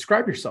use to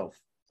describe yourself?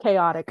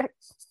 Chaotic.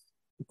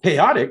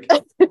 Chaotic?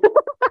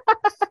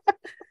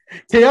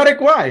 Chaotic,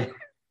 why?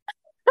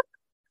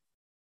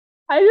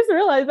 I just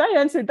realized I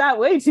answered that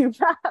way too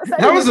fast.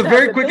 That was a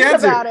very quick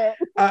answer.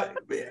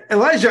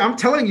 Elijah, I'm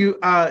telling you,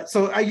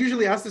 so I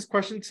usually ask this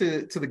question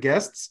to the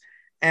guests,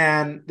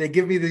 and they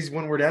give me these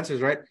one-word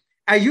answers, right?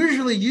 I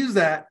usually use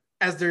that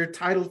as their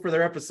title for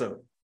their episode.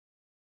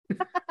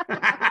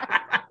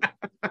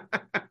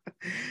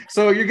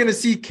 So you're going to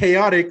see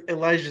chaotic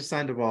Elijah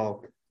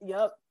Sandoval.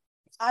 Yep.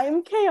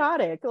 I'm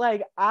chaotic.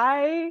 Like,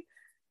 I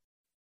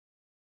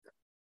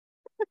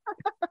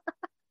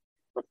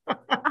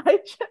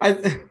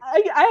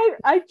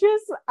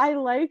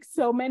like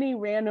so many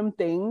random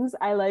things.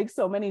 I like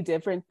so many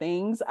different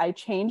things. I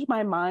change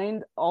my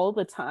mind all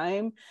the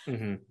time.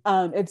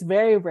 It's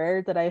very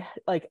rare that I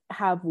like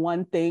have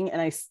one thing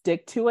and I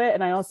stick to it.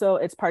 And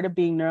it's part of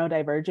being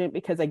neurodivergent,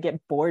 because I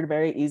get bored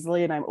very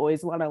easily, and I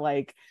always want to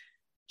like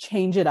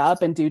change it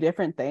up and do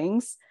different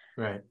things.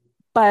 Right.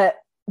 But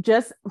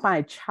just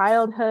my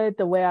childhood,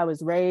 the way I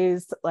was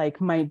raised,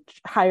 like my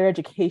higher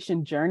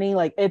education journey,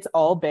 like it's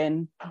all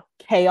been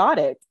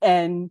chaotic.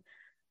 And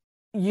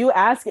you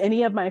ask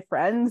any of my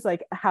friends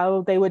like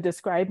how they would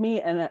describe me,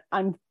 and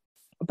I'm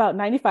about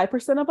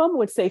 95% of them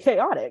would say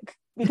chaotic,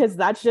 because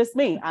that's just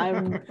me.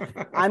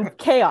 I'm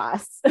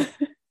chaos.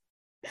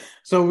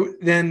 So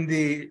then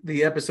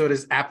the episode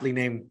is aptly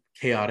named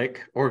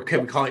Chaotic, or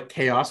can we call it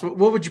Chaos?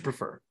 What would you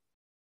prefer?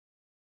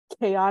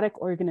 Chaotic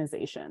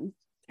organization.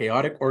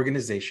 Chaotic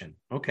organization.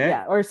 Okay.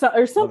 Yeah, or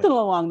something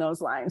along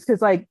those lines.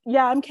 Because, like,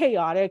 yeah, I'm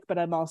chaotic, but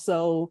I'm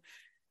also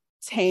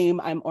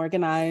tame. I'm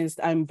organized.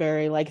 I'm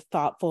very like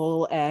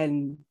thoughtful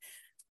and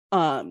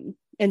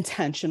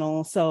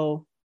intentional.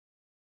 So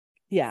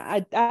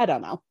yeah, I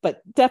don't know,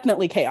 but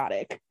definitely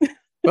chaotic.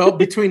 Well,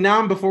 between now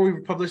and before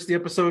we publish the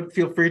episode,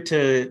 feel free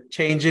to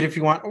change it if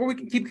you want, or we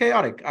can keep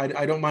chaotic.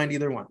 I don't mind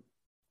either one.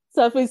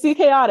 So if we see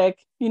chaotic,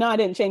 I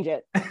didn't change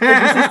it. If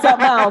you see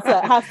something else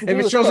that has to do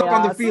with if it shows chaos up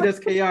on the feed as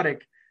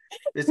chaotic,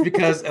 it's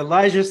because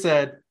Elijah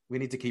said we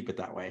need to keep it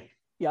that way.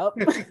 Yep.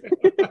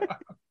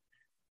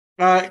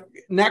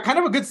 Now, kind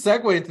of a good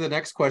segue into the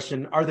next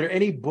question. Are there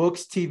any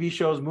books, TV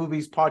shows,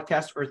 movies,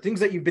 podcasts, or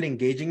things that you've been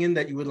engaging in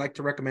that you would like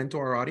to recommend to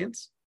our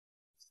audience?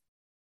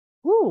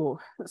 Ooh,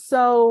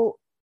 so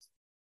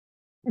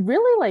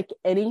really, like,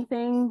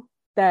 anything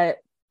that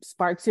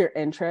sparks your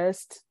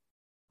interest,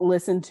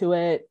 listen to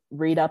it,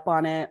 read up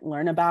on it,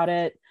 learn about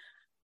it.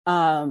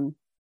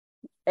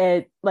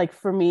 It, like,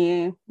 for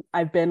me,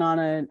 I've been on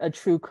a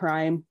true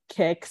crime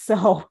kick,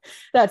 so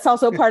that's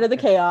also part of the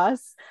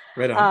chaos.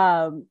 Right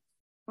on.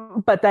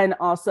 But then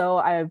also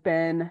I've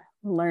been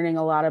learning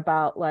a lot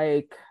about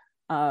like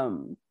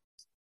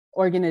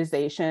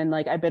organization.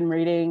 Like, I've been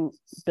reading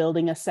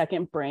Building a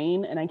Second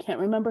Brain, and I can't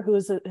remember who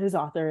the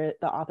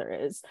author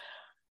is.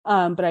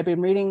 But I've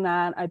been reading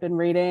that. I've been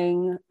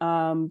reading,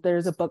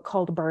 there's a book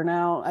called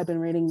Burnout. I've been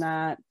reading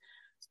that.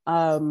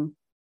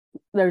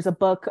 There's a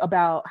book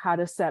about how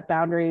to set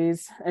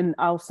boundaries, and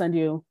I'll send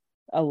you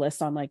a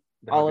list on like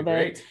all of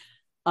it.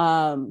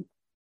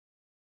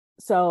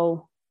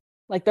 So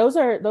like those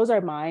are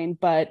mine,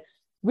 but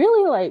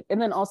really, like,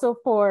 and then also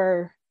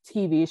for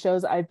TV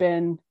shows, I've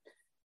been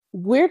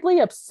weirdly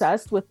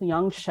obsessed with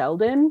Young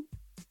Sheldon.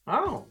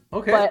 Oh,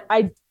 okay. But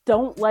I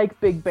don't like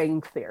Big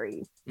Bang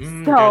Theory.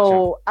 So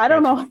gotcha. I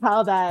don't know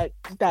how that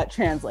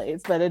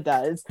translates, but it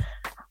does.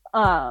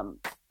 And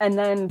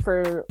then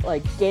for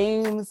like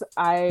games,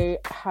 I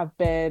have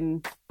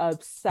been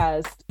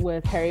obsessed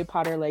with Harry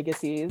Potter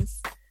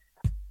Legacies.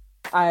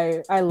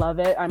 I love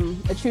it.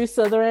 I'm a true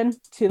Slytherin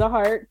to the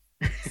heart.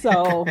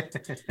 So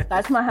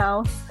that's my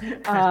house.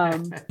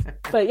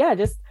 But yeah,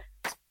 just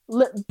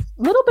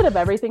little bit of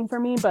everything for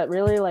me, but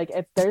really, like,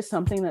 if there's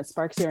something that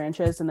sparks your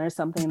interest and there's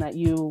something that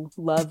you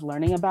love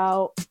learning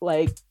about,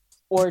 like,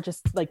 or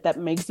just like that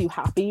makes you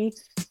happy,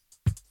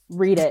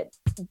 read it,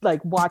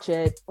 like, watch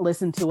it,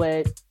 listen to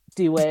it,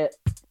 do it,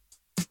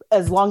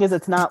 as long as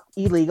it's not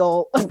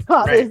illegal,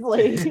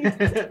 obviously.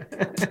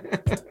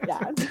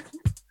 Yeah.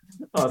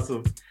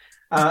 Awesome.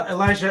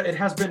 Elijah, it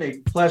has been a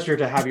pleasure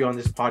to have you on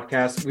this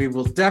podcast. We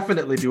will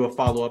definitely do a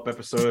follow-up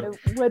episode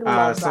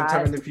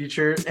sometime in the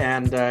future.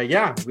 And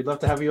yeah, we'd love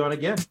to have you on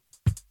again.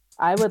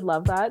 I would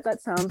love that.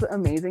 That sounds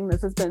amazing.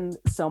 This has been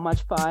so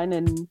much fun.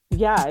 And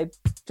yeah, I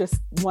just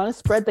want to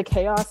spread the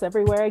chaos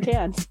everywhere I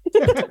can.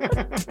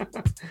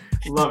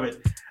 Love it.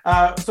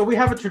 So we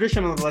have a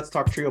tradition on the Let's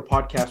Talk Trio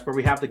podcast where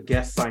we have the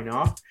guests sign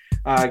off.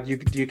 Do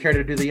you care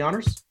to do the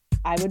honors?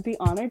 I would be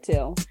honored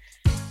to.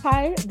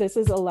 Hi, this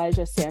is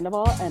Elijah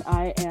Sandoval, and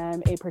I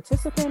am a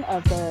participant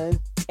of the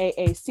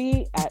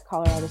AAC at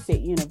Colorado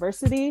State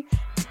University.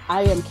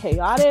 I am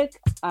chaotic,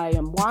 I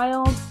am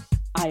wild,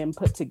 I am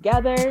put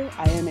together,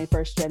 I am a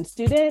first-gen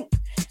student,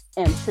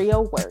 and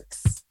Trio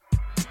works.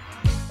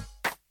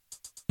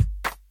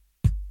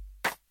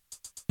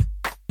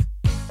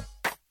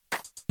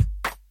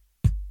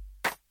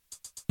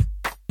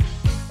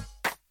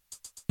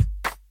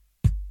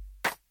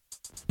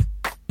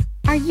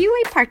 Are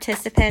you a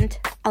participant,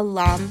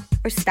 alum,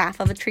 or staff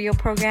of a Trio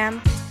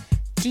program?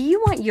 Do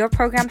you want your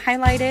program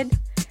highlighted?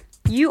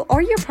 You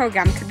or your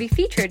program could be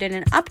featured in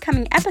an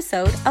upcoming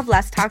episode of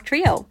Let's Talk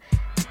Trio.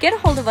 Get a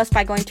hold of us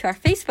by going to our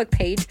Facebook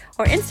page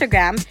or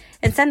Instagram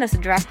and send us a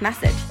direct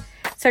message.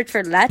 Search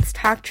for Let's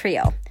Talk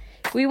Trio.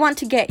 We want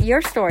to get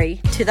your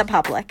story to the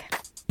public.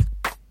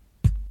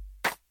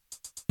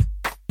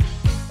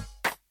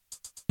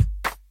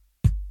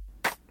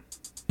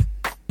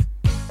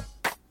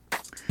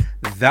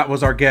 That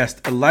was our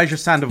guest, Elijah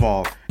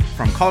Sandoval,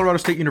 from Colorado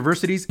State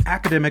University's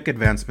Academic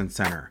Advancement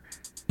Center.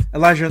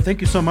 Elijah,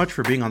 thank you so much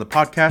for being on the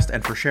podcast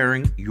and for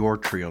sharing your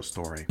Trio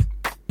story.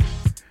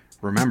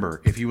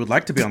 Remember, if you would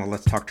like to be on the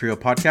Let's Talk Trio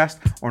podcast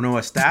or know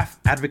a staff,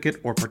 advocate,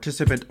 or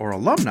participant or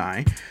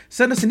alumni,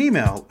 send us an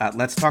email at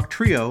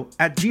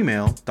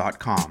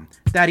letstalktrio@gmail.com.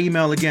 That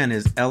email again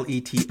is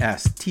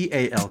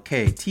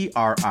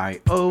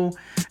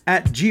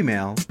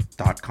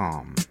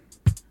letstalktrio@gmail.com.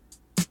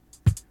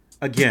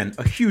 Again,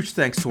 a huge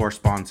thanks to our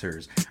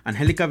sponsors,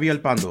 Angelica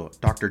Villalpando,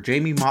 Dr.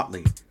 Jamie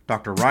Motley,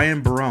 Dr.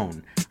 Ryan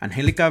Barone,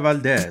 Angelica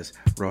Valdez,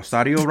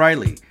 Rosario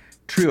Riley,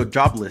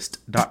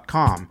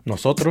 TrioJoblist.com,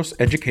 Nosotros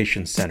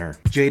Education Center,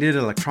 Jaded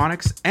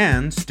Electronics,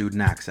 and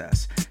Student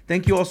Access.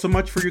 Thank you all so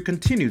much for your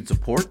continued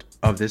support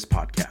of this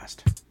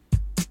podcast.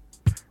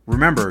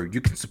 Remember, you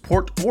can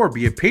support or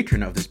be a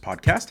patron of this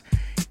podcast.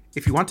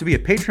 If you want to be a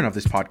patron of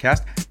this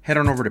podcast, head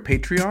on over to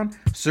Patreon,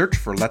 search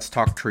for Let's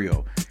Talk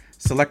Trio.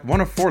 Select one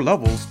of 4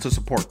 levels to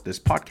support this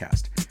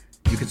podcast.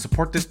 You can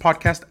support this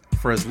podcast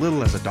for as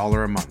little as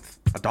 $1 a month.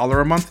 $1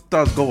 a month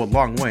does go a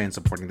long way in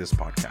supporting this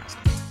podcast.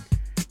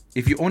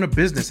 If you own a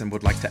business and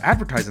would like to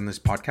advertise on this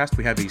podcast,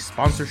 we have a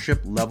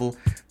sponsorship level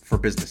for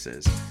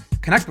businesses.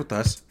 Connect with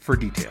us for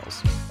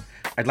details.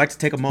 I'd like to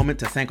take a moment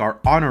to thank our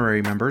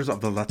honorary members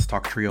of the Let's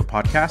Talk Trio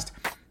podcast,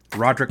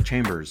 Roderick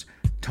Chambers,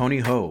 Tony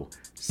Ho,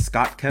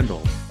 Scott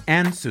Kendall,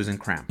 and Susan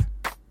Cramp.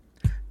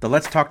 The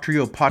Let's Talk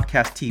Trio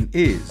podcast team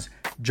is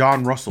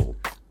John Russell,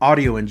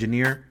 audio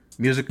engineer,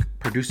 music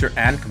producer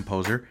and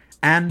composer,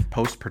 and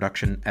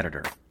post-production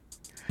editor.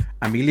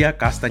 Amelia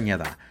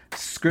Castañeda,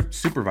 script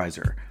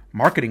supervisor,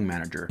 marketing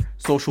manager,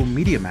 social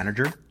media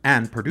manager,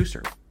 and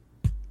producer.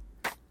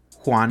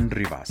 Juan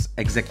Rivas,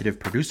 executive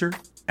producer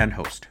and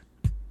host.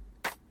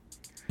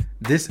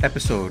 This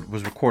episode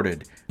was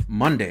recorded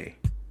Monday,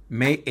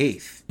 May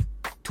 8th,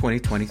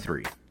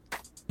 2023.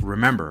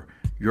 Remember,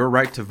 your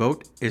right to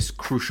vote is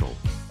crucial.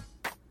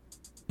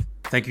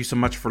 Thank you so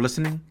much for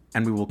listening,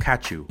 and we will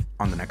catch you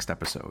on the next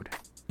episode.